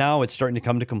 but now it's starting to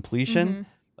come to completion. Mm-hmm.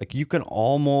 Like you can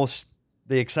almost,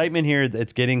 the excitement here,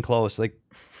 it's getting close. Like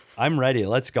I'm ready.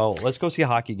 Let's go. Let's go see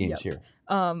hockey games here.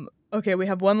 Okay, we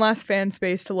have one last fan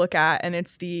space to look at, and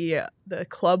it's the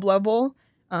club level.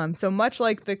 So much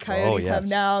like the Coyotes have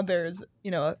now, there's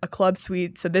a club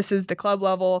suite. So this is the club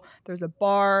level. There's a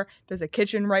bar. There's a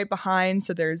kitchen right behind.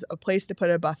 So there's a place to put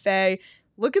a buffet.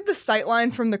 Look at the sight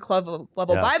lines from the club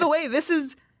level. Yeah. By the way, this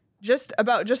is just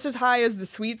as high as the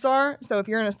suites are. So if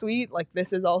you're in a suite, like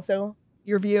this is also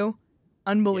your view.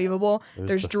 Unbelievable. Yeah.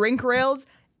 There's drink rails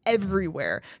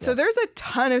everywhere. Yeah. So there's a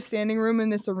ton of standing room in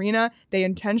this arena. They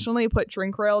intentionally put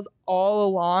drink rails all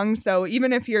along. So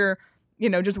even if you're,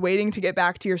 just waiting to get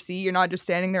back to your seat, you're not just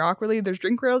standing there awkwardly. There's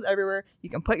drink rails everywhere. You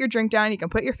can put your drink down. You can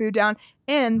put your food down.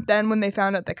 And then when they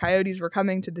found out the Coyotes were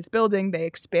coming to this building, they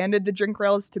expanded the drink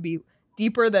rails to be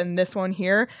deeper than this one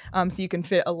here. So you can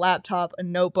fit a laptop, a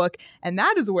notebook, and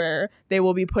that is where they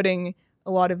will be putting a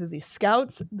lot of the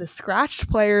scouts, the scratched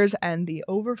players, and the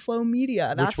overflow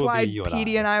media. That's why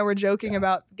Petey and I were joking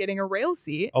about getting a rail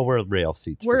seat. Oh, we're rail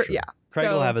seats for sure. Yeah.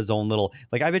 Craig will have his own little,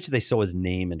 I bet you they sew his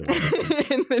name into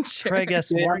it. In the chair. Craig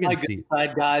S. Morgan seat.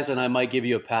 Side guys, and I might give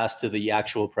you a pass to the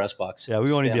actual press box. Yeah,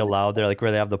 we won't even be allowed there, like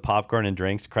where they have the popcorn and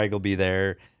drinks. Craig will be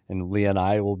there, and Leah and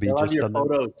I will be just on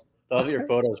photos. All of your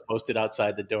photos posted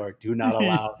outside the door. Do not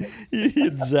allow.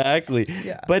 Exactly.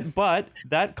 Yeah. But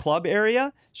that club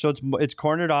area, so it's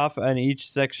cornered off on each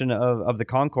section of the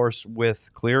concourse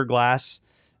with clear glass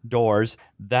doors.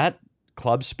 That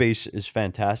club space is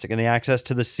fantastic, and the access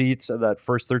to the seats of that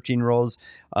first 13 rows,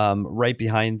 right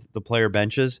behind the player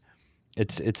benches.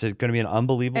 It's going to be an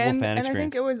unbelievable fan experience. And I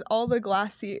think it was all the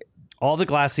glass seats. All the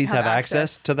glass seats have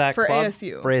access to that for club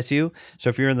ASU. For ASU. So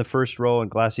if you're in the first row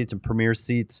and glass seats and premier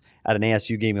seats at an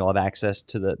ASU game, you'll have access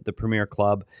to the premier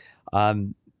club.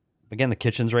 Again, the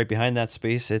kitchen's right behind that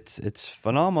space. It's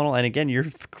phenomenal. And again, you're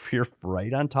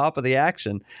right on top of the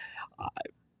action.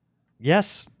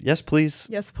 Yes, please.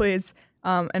 Yes, please.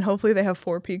 And hopefully they have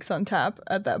Four Peaks on tap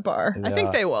at that bar. Yeah. I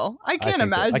think they will. I can't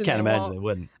imagine they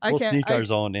wouldn't. We'll sneak our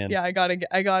zone in. Yeah, I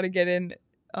gotta get in.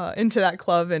 Into that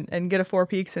club and get a Four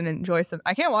Peaks and enjoy some.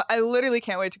 I literally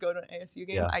can't wait to go to an ASU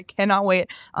game. Yeah. I cannot wait.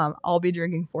 I'll be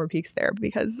drinking Four Peaks there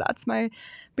because that's my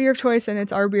beer of choice, and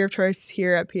it's our beer of choice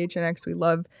here at PHNX. We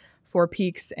love Four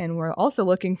Peaks, and we're also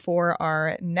looking for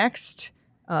our next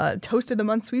Toast of the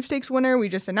Month sweepstakes winner. We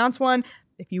just announced one.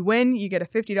 If you win, you get a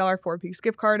 $50 Four Peaks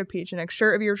gift card, a PHNX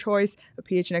shirt of your choice, a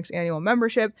PHNX annual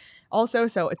membership. Also,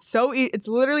 so it's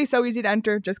literally so easy to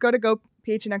enter. Just go to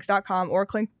gophnx.com or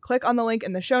click on the link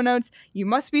in the show notes. You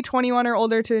must be 21 or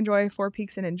older to enjoy Four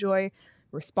Peaks and enjoy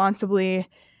responsibly.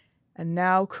 And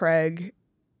now, Craig,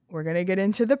 we're going to get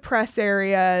into the press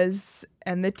areas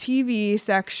and the TV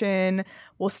section.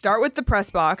 We'll start with the press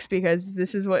box because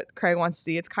this is what Craig wants to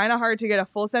see. It's kind of hard to get a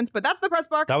full sense, but that's the press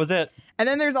box. That was it. And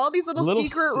then there's all these little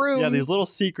secret rooms. Yeah, these little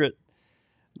secret,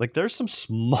 there's some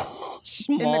small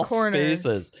in the corners.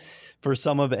 Spaces. for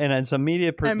some of and some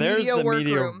media. And media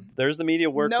workroom. There's the media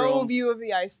workroom. No view of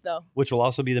the ice though. Which will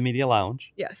also be the media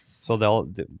lounge. Yes. So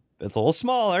it's a little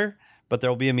smaller, but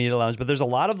there'll be a media lounge. But there's a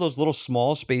lot of those little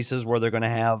small spaces where they're going to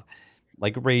have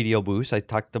like radio booths. I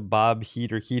talked to Bob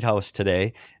Heathouse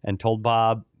today and told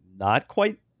Bob not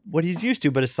quite what he's used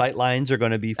to, but his sight lines are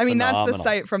going to be phenomenal. That's the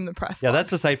sight from the press box. Yeah, that's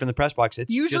the sight from the press box.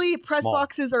 It's usually press small.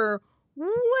 Boxes are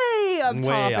way up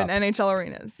top in NHL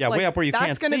arenas. Yeah, way up where you can't see.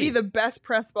 That's going to be the best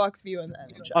press box view in the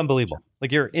NHL. Unbelievable.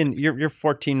 Like you're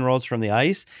 14 rows from the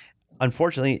ice.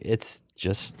 Unfortunately, it's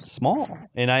just small.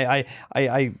 And I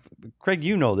Craig,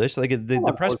 you know this. Like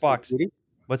the press box.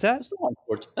 What's that?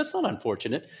 That's not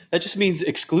unfortunate. That just means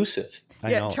exclusive.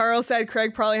 I know. Charles said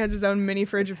Craig probably has his own mini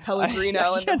fridge of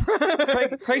Pellegrino.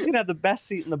 Craig's gonna have the best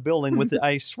seat in the building.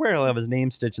 I swear he'll have his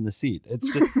name stitched in the seat.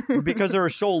 It's just because there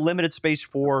is so limited space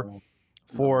for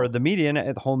the media,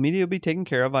 and the whole media will be taken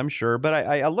care of, I'm sure. But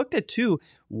I looked at too,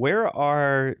 where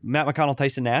are Matt McConnell,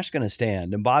 Tyson Nash going to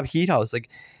stand, and Bob Heathouse? Like,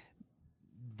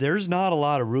 there's not a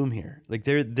lot of room here. Like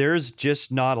there's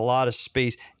just not a lot of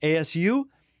space. ASU.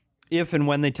 If and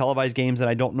when they televise games, and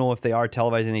I don't know if they are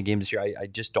televising any games this year, I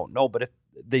just don't know. But if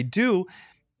they do,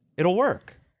 it'll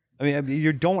work. I mean,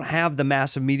 you don't have the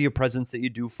massive media presence that you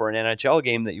do for an NHL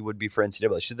game that you would be for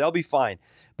NCAA. So they'll be fine.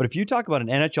 But if you talk about an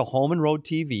NHL home and road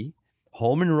TV,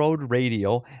 home and road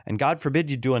radio, and God forbid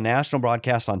you do a national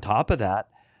broadcast on top of that,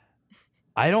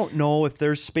 I don't know if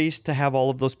there's space to have all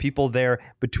of those people there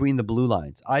between the blue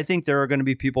lines. I think there are going to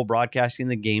be people broadcasting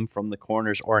the game from the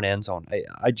corners or an end zone.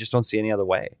 I just don't see any other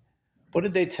way. What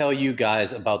did they tell you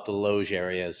guys about the loge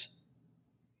areas?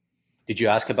 Did you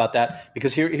ask about that?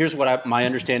 Because here's what my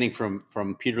understanding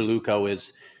from Peter Luco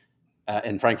is,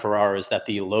 and Frank Ferrara, is that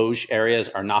the loge areas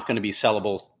are not going to be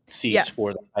sellable seats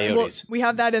for the Coyotes. We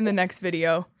have that in the next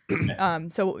video.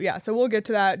 So we'll get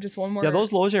to that. Just one more. Yeah,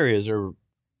 those loge areas are.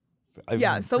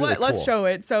 So really let's cool. show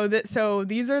it. So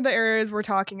these are the areas we're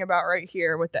talking about right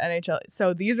here with the NHL.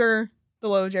 So these are the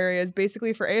loge areas.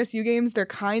 Basically for ASU games, they're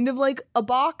kind of like a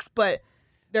box, but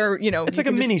they're, it's like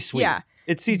a mini suite. Yeah.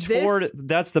 It seats four.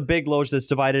 That's the big loge that's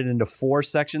divided into 4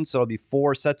 sections. So it'll be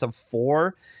 4 sets of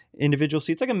 4 individual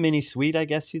seats, like a mini suite, I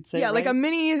guess you'd say. Yeah, right? like a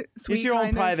mini suite. It's your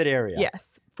own private area.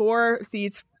 Yes. 4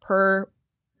 seats per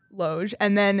loge.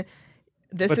 And then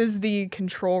this is the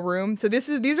control room. So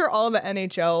these are all the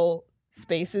NHL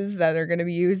spaces that are going to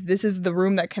be used. This is the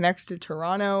room that connects to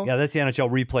Toronto. Yeah, that's the NHL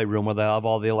replay room where they have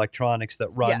all the electronics that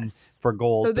run for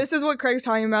goals. So this is what Craig's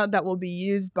talking about that will be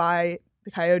used by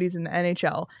the Coyotes in the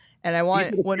NHL. And I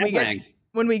want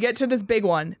when we get to this big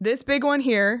one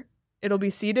here, it'll be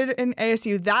seated in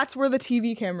ASU. That's where the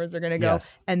TV cameras are going to go.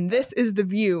 Yes. And this is the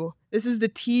view. This is the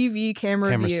TV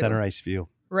camera view. Center ice view.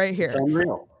 Right here. It's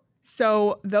unreal.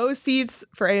 So those seats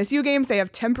for ASU games, they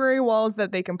have temporary walls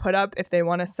that they can put up if they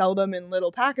want to sell them in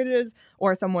little packages,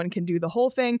 or someone can do the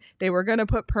whole thing. They were going to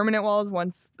put permanent walls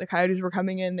once the Coyotes were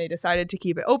coming in. They decided to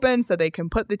keep it open so they can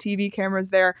put the TV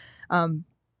cameras there. And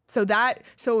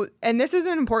this is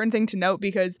an important thing to note,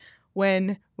 because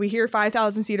when we hear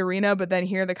 5,000 seat arena, but then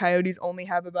here the Coyotes only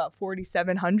have about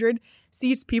 4,700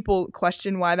 seats, people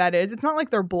question why that is. It's not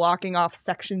like they're blocking off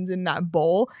sections in that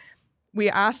bowl. We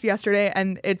asked yesterday,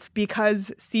 and it's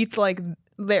because seats like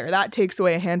there, that takes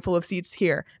away a handful of seats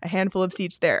here, a handful of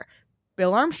seats there.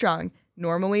 Bill Armstrong,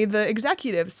 normally the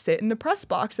executives sit in the press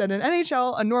box at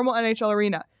a normal NHL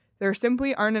arena. There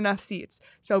simply aren't enough seats.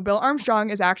 So Bill Armstrong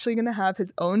is actually going to have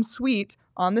his own suite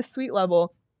on the suite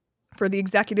level for the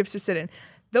executives to sit in.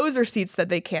 Those are seats that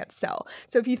they can't sell.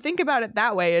 So if you think about it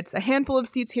that way, it's a handful of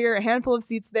seats here, a handful of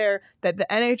seats there that the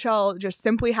NHL just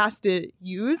simply has to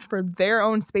use for their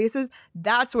own spaces.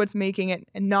 That's what's making it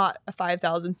not a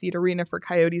 5,000 seat arena for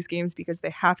Coyotes games, because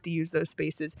they have to use those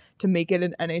spaces to make it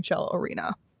an NHL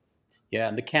arena. Yeah,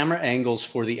 and the camera angles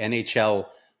for the NHL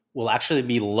will actually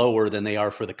be lower than they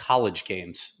are for the college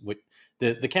games.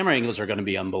 The camera angles are going to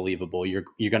be unbelievable. You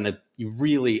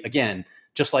really, again,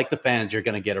 just like the fans, you're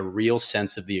going to get a real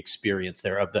sense of the experience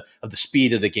there, of the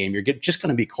speed of the game. You're just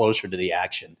going to be closer to the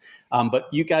action. But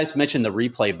you guys mentioned the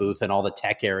replay booth and all the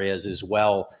tech areas as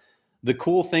well. The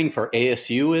cool thing for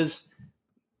ASU is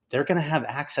they're going to have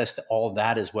access to all of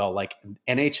that as well, like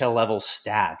NHL level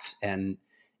stats and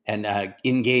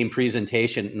in-game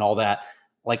presentation and all that.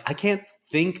 Like, I can't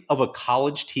think of a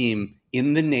college team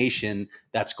in the nation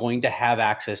that's going to have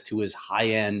access to as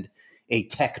high-end a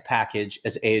tech package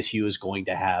as ASU is going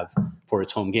to have for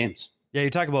its home games. Yeah, you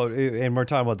talk about, and we're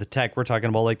talking about the tech, we're talking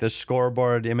about like the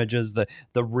scoreboard images,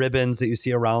 the ribbons that you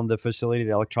see around the facility,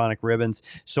 the electronic ribbons.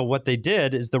 So what they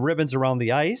did is the ribbons around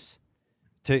the ice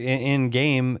in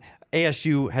game,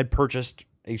 ASU had purchased,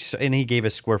 and he gave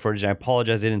us square footage. I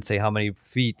apologize, I didn't say how many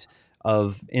feet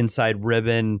of inside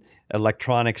ribbon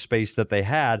electronic space that they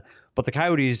had, but the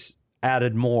Coyotes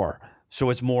added more. So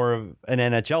it's more of an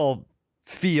NHL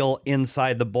feel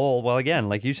inside the bowl. Well, again,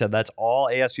 like you said, that's all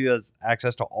ASU has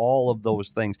access to all of those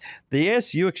things. The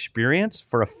ASU experience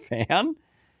for a fan.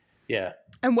 Yeah.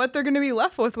 And what they're going to be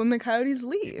left with when the Coyotes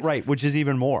leave. Right. Which is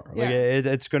even more. Yeah. Like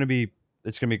it's going to be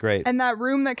great. And that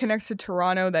room that connects to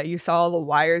Toronto that you saw all the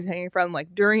wires hanging from,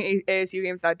 like during ASU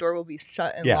games, that door will be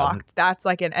shut and locked. That's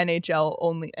like an NHL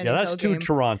only. NHL that's game. to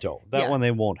Toronto. That one they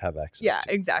won't have access. Yeah,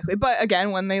 to. Exactly. But again,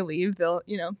 when they leave, they'll,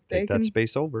 take that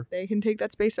space over. They can take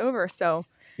that space over. So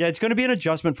yeah, it's going to be an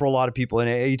adjustment for a lot of people.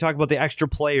 And you talk about the extra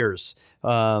players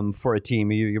for a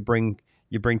team. You bring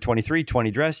 23,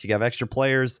 20 dress. You have extra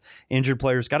players, injured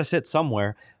players, got to sit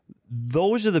somewhere.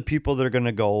 Those are the people that are going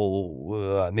to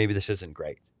go, maybe this isn't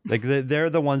great. Like they're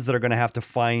the ones that are going to have to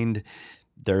find.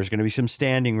 There's going to be some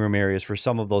standing room areas for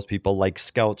some of those people, like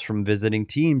scouts from visiting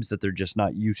teams that they're just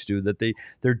not used to, that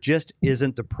there just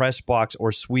isn't the press box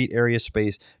or suite area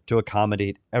space to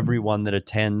accommodate everyone that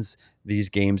attends these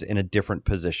games in a different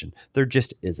position. There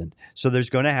just isn't. So there's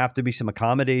going to have to be some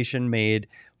accommodation made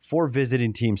for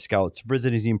visiting team scouts,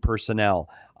 visiting team personnel,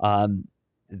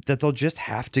 that they'll just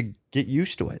have to get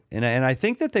used to it. And I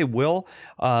think that they will.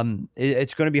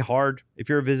 It's going to be hard if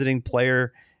you're a visiting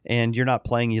player and you're not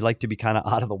playing. You like to be kind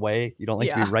of out of the way. You don't like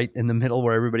to be right in the middle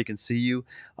where everybody can see you.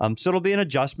 So it'll be an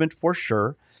adjustment for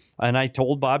sure. And I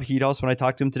told Bob Heathouse when I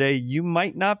talked to him today, you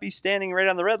might not be standing right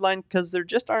on the red line because there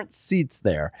just aren't seats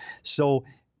there. So,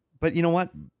 but you know what?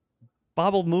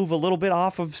 Bob will move a little bit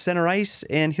off of center ice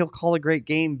and he'll call a great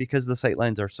game because the sight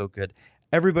lines are so good.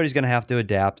 Everybody's going to have to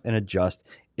adapt and adjust.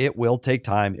 It will take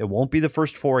time. It won't be the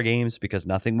first 4 games because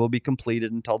nothing will be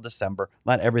completed until December.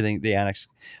 Not everything, the annex.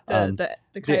 The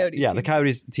Coyotes team. The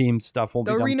Coyotes team stuff won't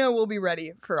be done. The arena will be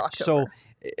ready for October.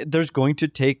 So there's going to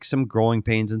take some growing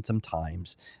pains and some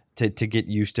times to get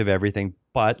used to everything.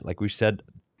 But like we've said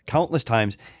countless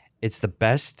times, it's the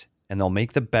best, and they'll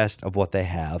make the best of what they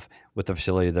have with the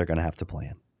facility they're going to have to play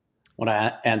in. When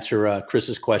I answer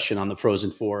Chris's question on the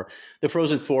Frozen Four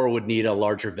would need a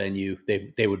larger venue.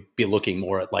 They would be looking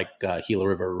more at like Gila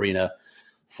River Arena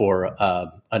for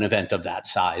an event of that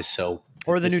size. So,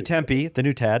 or the new Tempe, the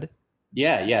new TED.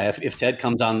 Yeah. If TED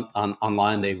comes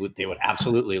online, they would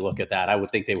absolutely look at that. I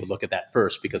would think they would look at that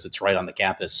first because it's right on the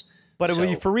campus. But it would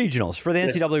be for regionals, for the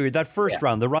NCAA, that first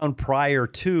round, the round prior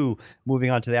to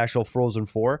moving on to the actual Frozen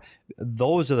Four.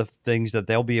 Those are the things that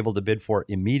they'll be able to bid for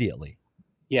immediately.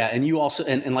 Yeah, and you also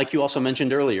and like you also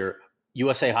mentioned earlier,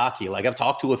 USA Hockey. Like I've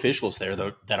talked to officials there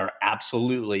that are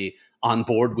absolutely on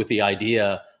board with the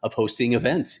idea of hosting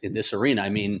events in this arena. I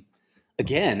mean,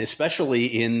 again, especially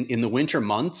in the winter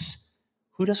months,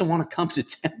 who doesn't want to come to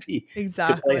Tempe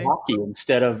to play hockey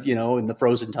instead of in the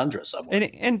frozen tundra somewhere?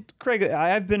 And Craig,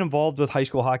 I've been involved with high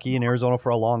school hockey in Arizona for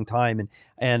a long time,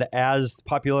 and as the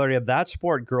popularity of that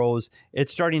sport grows,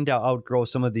 it's starting to outgrow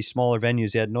some of these smaller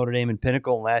venues. You had Notre Dame and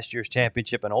Pinnacle in last year's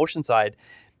championship in Oceanside,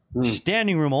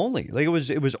 standing room only. Like it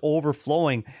was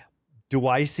overflowing. Do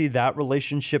I see that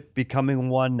relationship becoming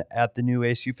one at the new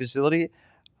ASU facility?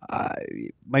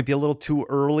 Might be a little too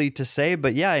early to say,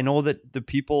 but yeah, I know that the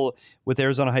people with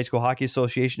Arizona High School Hockey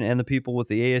Association and the people with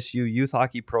the ASU youth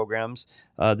hockey programs,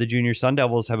 the Junior Sun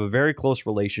Devils, have a very close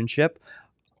relationship.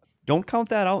 Don't count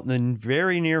that out in the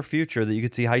very near future that you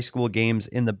could see high school games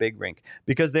in the big rink,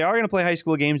 because they are going to play high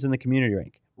school games in the community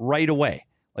rink right away.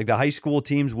 Like the high school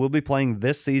teams will be playing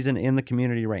this season in the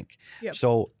community rink. Yep.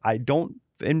 So I don't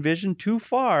envision too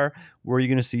far where you're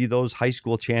going to see those high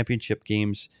school championship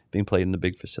games being played in the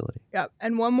big facility. Yeah.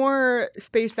 And one more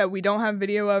space that we don't have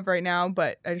video of right now,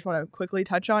 but I just want to quickly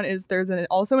touch on, is there's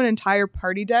also an entire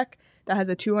party deck that has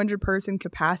a 200-person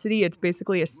capacity. It's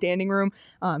basically a standing room.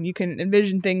 You can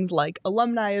envision things like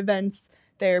alumni events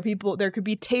there. There could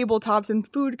be tabletops and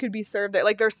food could be served there.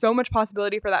 Like there's so much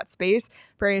possibility for that space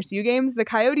for ASU games. The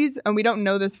Coyotes, and we don't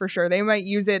know this for sure, they might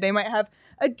use it. They might have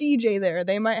a DJ there.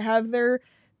 They might have their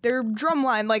drum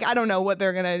line. Like I don't know what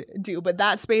they're gonna do, but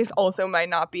that space also might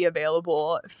not be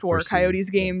available for Coyotes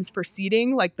games for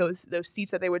seating, like those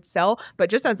seats that they would sell. But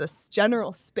just as a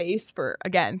general space for,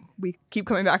 again, we keep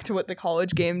coming back to what the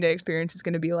college game day experience is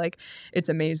going to be like. It's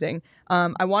amazing.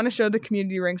 I want to show the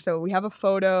community rink, so we have a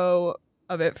photo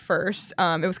of it first.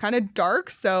 It was kind of dark,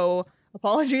 so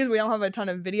apologies. We don't have a ton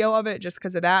of video of it just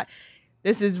because of that.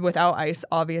 This is without ice,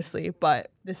 obviously, but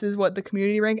this is what the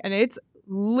community rink, and it's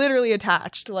literally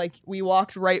attached. Like we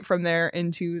walked right from there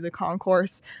into the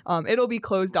concourse. It'll be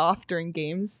closed off during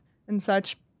games and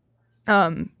such,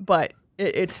 but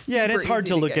it's and it's hard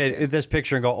to look at this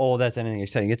picture and go, oh, that's anything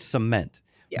exciting. It's cement,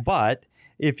 but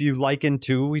if you liken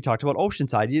to, we talked about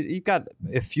Oceanside, you've got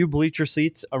a few bleacher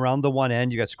seats around the one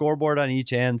end. You got scoreboard on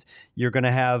each end. You're going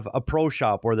to have a pro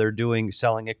shop where they're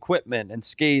selling equipment and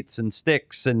skates and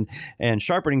sticks and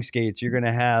sharpening skates. You're going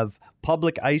to have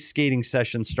public ice skating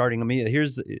sessions starting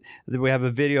immediately. We have a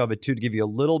video of it too to give you a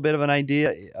little bit of an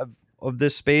idea of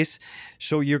this space.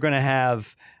 So you're going to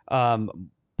have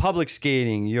public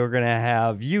skating, you're going to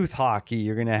have youth hockey,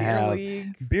 you're going to have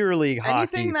beer league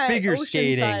hockey, figure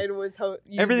skating.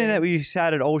 Everything that we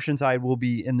had at Oceanside will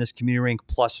be in this community rink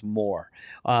plus more.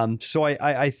 So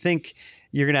I think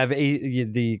you're going to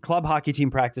have the club hockey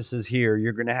team practices here.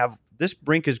 You're going to have, this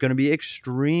rink is going to be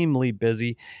extremely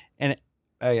busy, and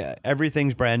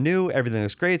everything's brand new. Everything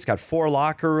looks great. It's got 4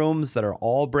 locker rooms that are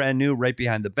all brand new right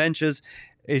behind the benches.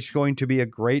 It's going to be a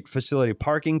great facility.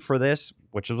 Parking for this,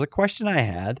 which was a question I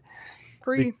had.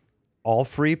 Free. All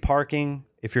free parking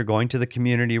if you're going to the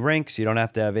community rinks. You don't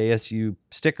have to have ASU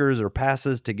stickers or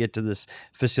passes to get to this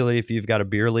facility. If you've got a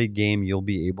beer league game, you'll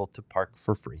be able to park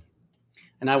for free.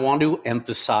 And I want to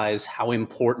emphasize how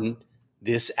important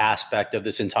this aspect of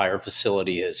this entire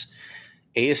facility is.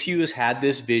 ASU has had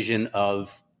this vision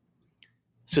of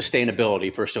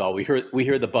sustainability. First of all, we hear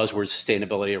the buzzword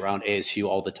sustainability around ASU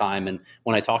all the time. And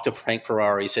when I talked to Frank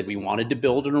Ferrari, he said we wanted to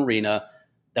build an arena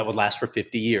that would last for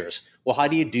 50 years. Well, how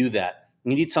do you do that?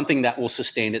 You need something that will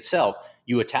sustain itself.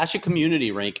 You attach a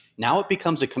community rink. Now it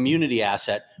becomes a community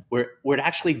asset where it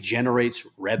actually generates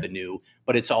revenue,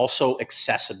 but it's also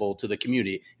accessible to the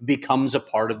community. It becomes a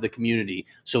part of the community.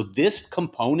 So this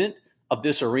component of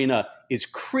this arena is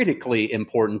critically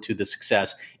important to the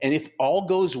success. And if all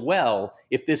goes well,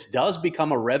 if this does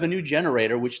become a revenue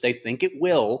generator, which they think it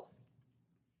will,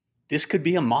 this could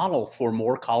be a model for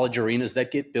more college arenas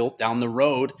that get built down the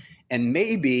road. And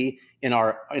maybe in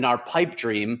our pipe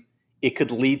dream, it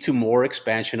could lead to more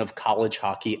expansion of college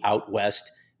hockey out west.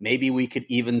 Maybe we could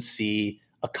even see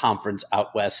a conference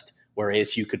out west where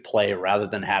ASU could play rather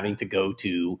than having to go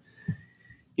to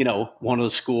one of the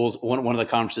schools, one of the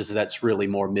conferences that's really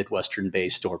more Midwestern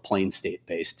based or Plain State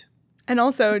based. And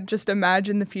also just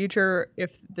imagine the future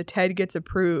if the TED gets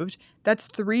approved. That's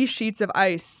 3 sheets of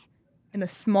ice in a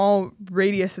small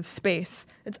radius of space.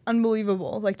 It's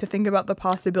unbelievable, like, to think about the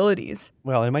possibilities.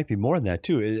 Well, it might be more than that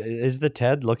too. Is the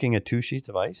TED looking at 2 sheets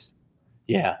of ice?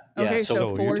 Yeah. Okay,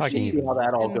 so 4 sheets how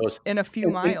that all goes in a few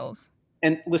miles.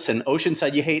 And listen,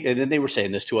 Oceanside, you hate, and then they were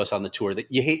saying this to us on the tour, that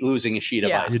you hate losing a sheet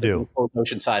of ice. You do.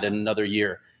 Oceanside in another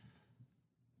year.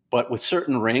 But with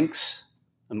certain rinks,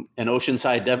 and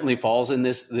Oceanside definitely falls in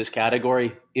this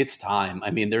category, it's time.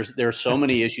 I mean, there's so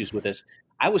many issues with this.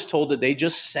 I was told that they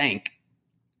just sank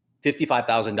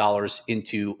 $55,000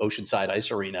 into Oceanside Ice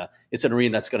Arena. It's an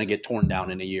arena that's going to get torn down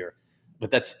in a year.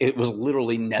 But it was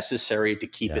literally necessary to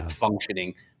keep it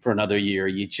functioning for another year.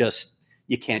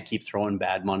 You can't keep throwing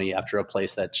bad money after a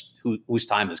place whose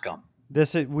time has come.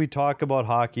 We talk about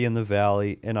hockey in the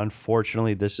Valley, and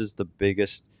unfortunately, this is the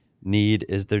biggest need.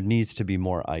 Is there needs to be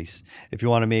more ice. If you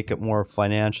want to make it more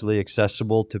financially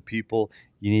accessible to people,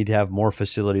 you need to have more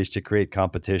facilities to create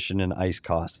competition and ice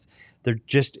costs. There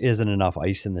just isn't enough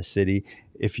ice in the city.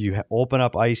 If you open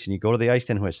up ice and you go to the ice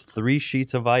den who has 3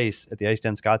 sheets of ice at the ice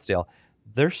den Scottsdale,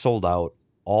 they're sold out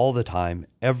all the time,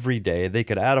 every day. They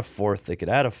could add a 4th, they could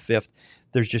add a 5th.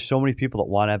 There's just so many people that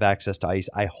want to have access to ice.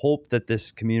 I hope that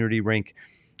this community rink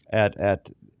at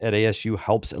ASU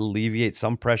helps alleviate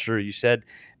some pressure. You said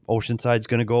Oceanside's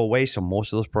going to go away, so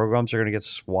most of those programs are going to get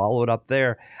swallowed up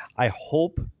there. I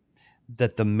hope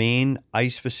that the main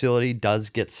ice facility does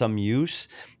get some use.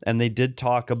 And they did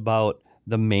talk about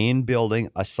the main building,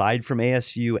 aside from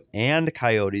ASU and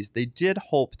Coyotes, they did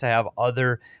hope to have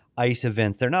other ice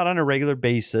events. They're not on a regular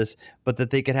basis, but that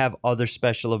they could have other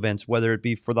special events, whether it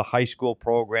be for the high school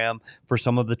program, for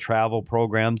some of the travel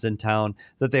programs in town,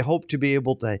 that they hope to be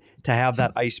able to have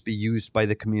that ice be used by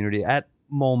the community at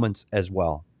moments as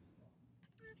well.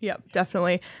 Yep,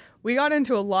 definitely. We got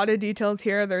into a lot of details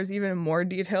here. There's even more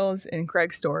details in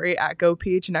Craig's story at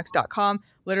gophnx.com.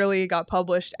 Literally got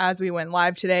published as we went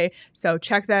live today. So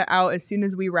check that out as soon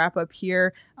as we wrap up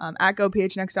here at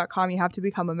gophnx.com. You have to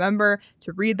become a member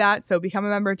to read that. So become a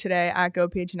member today at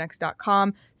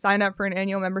gophnx.com. Sign up for an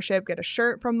annual membership. Get a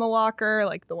shirt from the locker,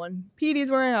 like the one Petey's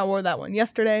wearing. I wore that one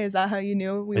yesterday. Is that how you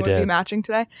knew we would be matching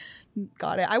today?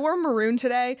 Got it. I wore maroon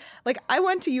today. Like, I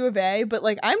went to U of A, but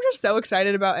like, I'm just so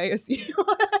excited about ASU.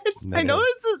 I know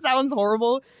this sounds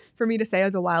horrible for me to say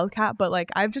as a Wildcat, but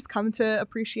like, I've just come to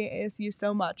appreciate ASU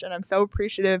so much, and I'm so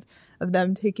appreciative of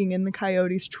them taking in the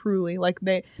Coyotes. Truly, like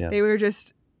they're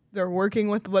working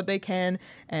with what they can,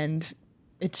 and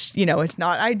it's it's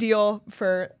not ideal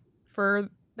for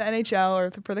the NHL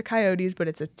or for the Coyotes, but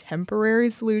it's a temporary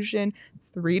solution,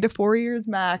 3 to 4 years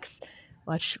max.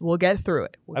 We'll get through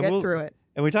it. We'll get through it.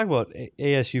 And we talked about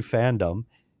ASU fandom,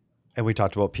 and we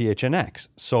talked about PHNX.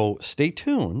 So stay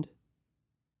tuned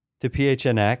to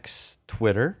PHNX,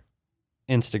 Twitter,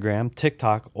 Instagram,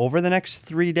 TikTok over the next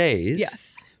 3 days.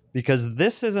 Yes. Because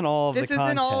this isn't all of the content. This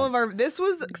isn't all of our... This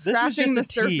was scratching the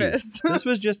surface. This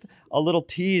was just a little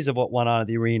tease of what went on at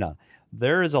the arena.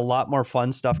 There is a lot more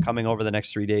fun stuff coming over the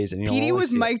next 3 days. And Petey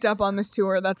was mic'd up on this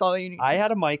tour. That's all you need. I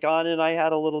had a mic on and I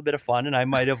had a little bit of fun, and I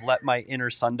might have let my inner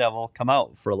Sun Devil come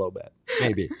out for a little bit.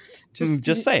 Maybe.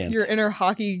 just saying. Your inner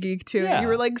hockey geek too. Yeah. You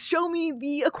were like, show me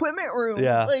the equipment room.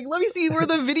 Yeah. Like, let me see where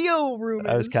the video room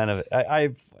is. I was kind of...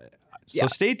 So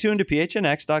stay tuned to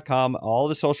phnx.com, all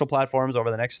the social platforms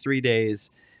over the next 3 days,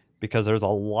 because there's a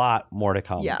lot more to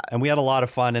come. Yeah. And we had a lot of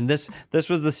fun. And this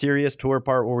was the serious tour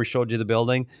part where we showed you the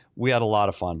building. We had a lot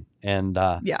of fun. And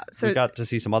so we got to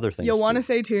see some other things. You'll want to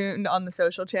stay tuned on the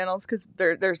social channels because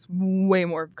there's way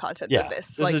more content than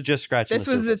this. This is just scratching the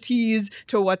surface. This was a tease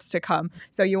to what's to come.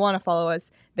 So you want to follow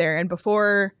us there. And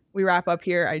before we wrap up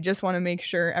here, I just want to make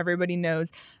sure everybody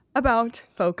knows about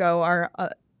FOCO, our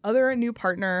other new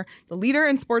partner, the leader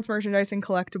in sports merchandise and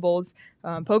collectibles.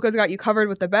 Poco's got you covered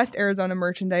with the best Arizona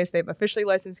merchandise. They have officially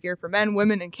licensed gear for men,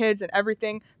 women, and kids, and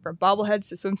everything from bobbleheads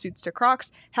to swimsuits to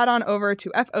Crocs. Head on over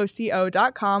to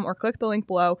foco.com or click the link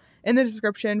below in the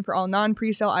description for all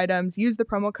non-presale items. Use the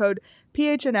promo code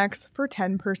PHNX for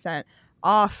 10%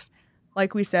 off.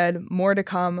 Like we said, more to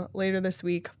come later this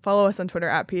week. Follow us on Twitter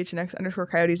at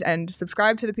PHNX_Coyotes and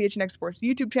subscribe to the PHNX Sports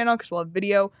YouTube channel because we'll have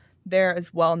video there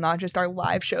as well, not just our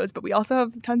live shows, but we also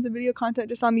have tons of video content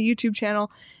just on the YouTube channel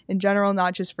in general,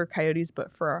 not just for Coyotes,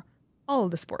 but for all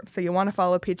of the sports. So you want to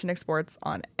follow PHNX Sports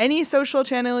on any social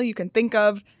channel you can think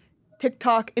of.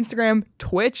 TikTok, Instagram,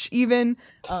 Twitch even.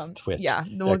 Twitch. Yeah,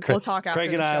 we'll talk after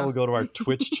Craig and I will go to our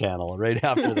Twitch channel right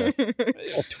after this.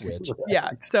 Twitch.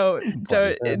 Yeah, so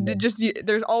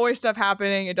there's always stuff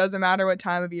happening. It doesn't matter what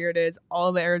time of year it is.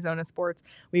 All the Arizona sports,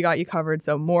 we got you covered.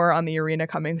 So more on the arena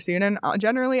coming soon. And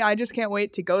generally, I just can't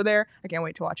wait to go there. I can't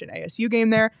wait to watch an ASU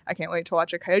game there. I can't wait to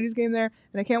watch a Coyotes game there.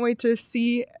 And I can't wait to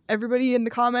see everybody in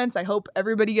the comments. I hope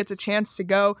everybody gets a chance to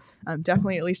go.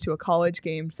 Definitely at least to a college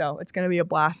game. So it's going to be a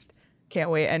blast. Can't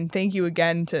wait. And thank you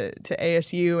again to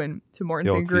ASU and to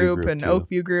Mortensen Group and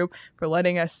Oakview Group for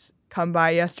letting us come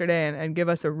by yesterday and give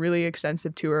us a really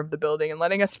extensive tour of the building and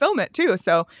letting us film it too.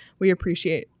 So we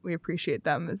appreciate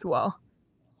them as well.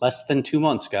 Less than 2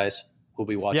 months, guys. We'll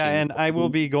be watching. Yeah, and I will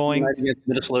be going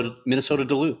Minnesota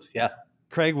Duluth. Yeah.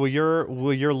 Craig, will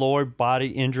your lower body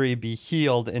injury be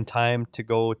healed in time to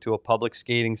go to a public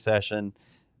skating session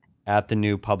at the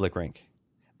new public rink?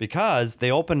 Because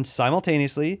they open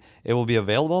simultaneously, it will be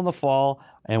available in the fall,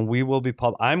 and we will be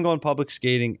I'm going public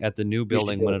skating at the new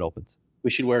building when it opens. We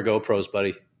should wear GoPros,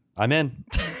 buddy. I'm in.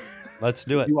 Let's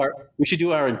do it. We should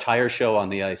do our entire show on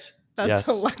the ice. That's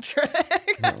electric.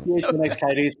 PHNX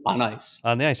Coyotes on ice.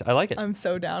 On the ice. I like it. I'm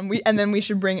so down. And then we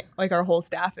should bring like our whole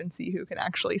staff and see who can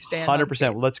actually stand.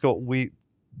 100%. Let's go.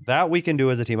 That we can do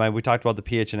as a team. We talked about the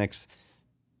PHNX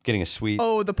getting a suite.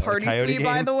 Oh, the party suite, game.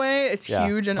 By the way. It's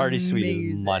huge and party amazing.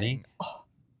 Suite is money.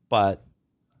 But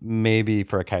maybe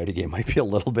for a Coyote game might be a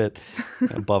little bit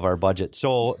above our budget.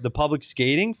 So the public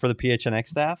skating for the PHNX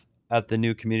staff at the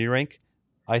new community rink,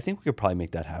 I think we could probably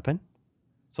make that happen.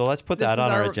 So let's put that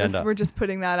on our agenda. We're just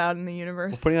putting that out in the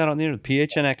universe. We're putting that on the universe.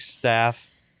 PHNX staff,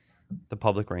 the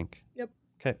public rink. Yep.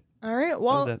 Okay. All right.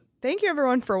 Well, thank you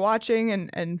everyone for watching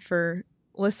and for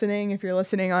listening. If you're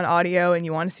listening on audio and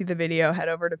you want to see the video, head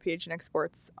over to PHNX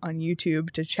Sports on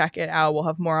YouTube to check it out. We'll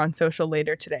have more on social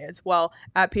later today as well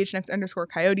at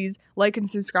PHNX_Coyotes. Like and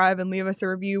subscribe and leave us a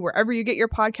review wherever you get your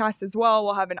podcasts as well.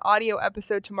 We'll have an audio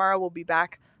episode tomorrow. We'll be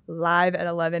back live at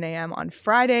 11 a.m. on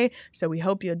Friday. So we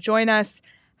hope you'll join us.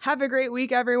 Have a great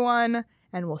week, everyone,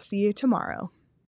 and we'll see you tomorrow.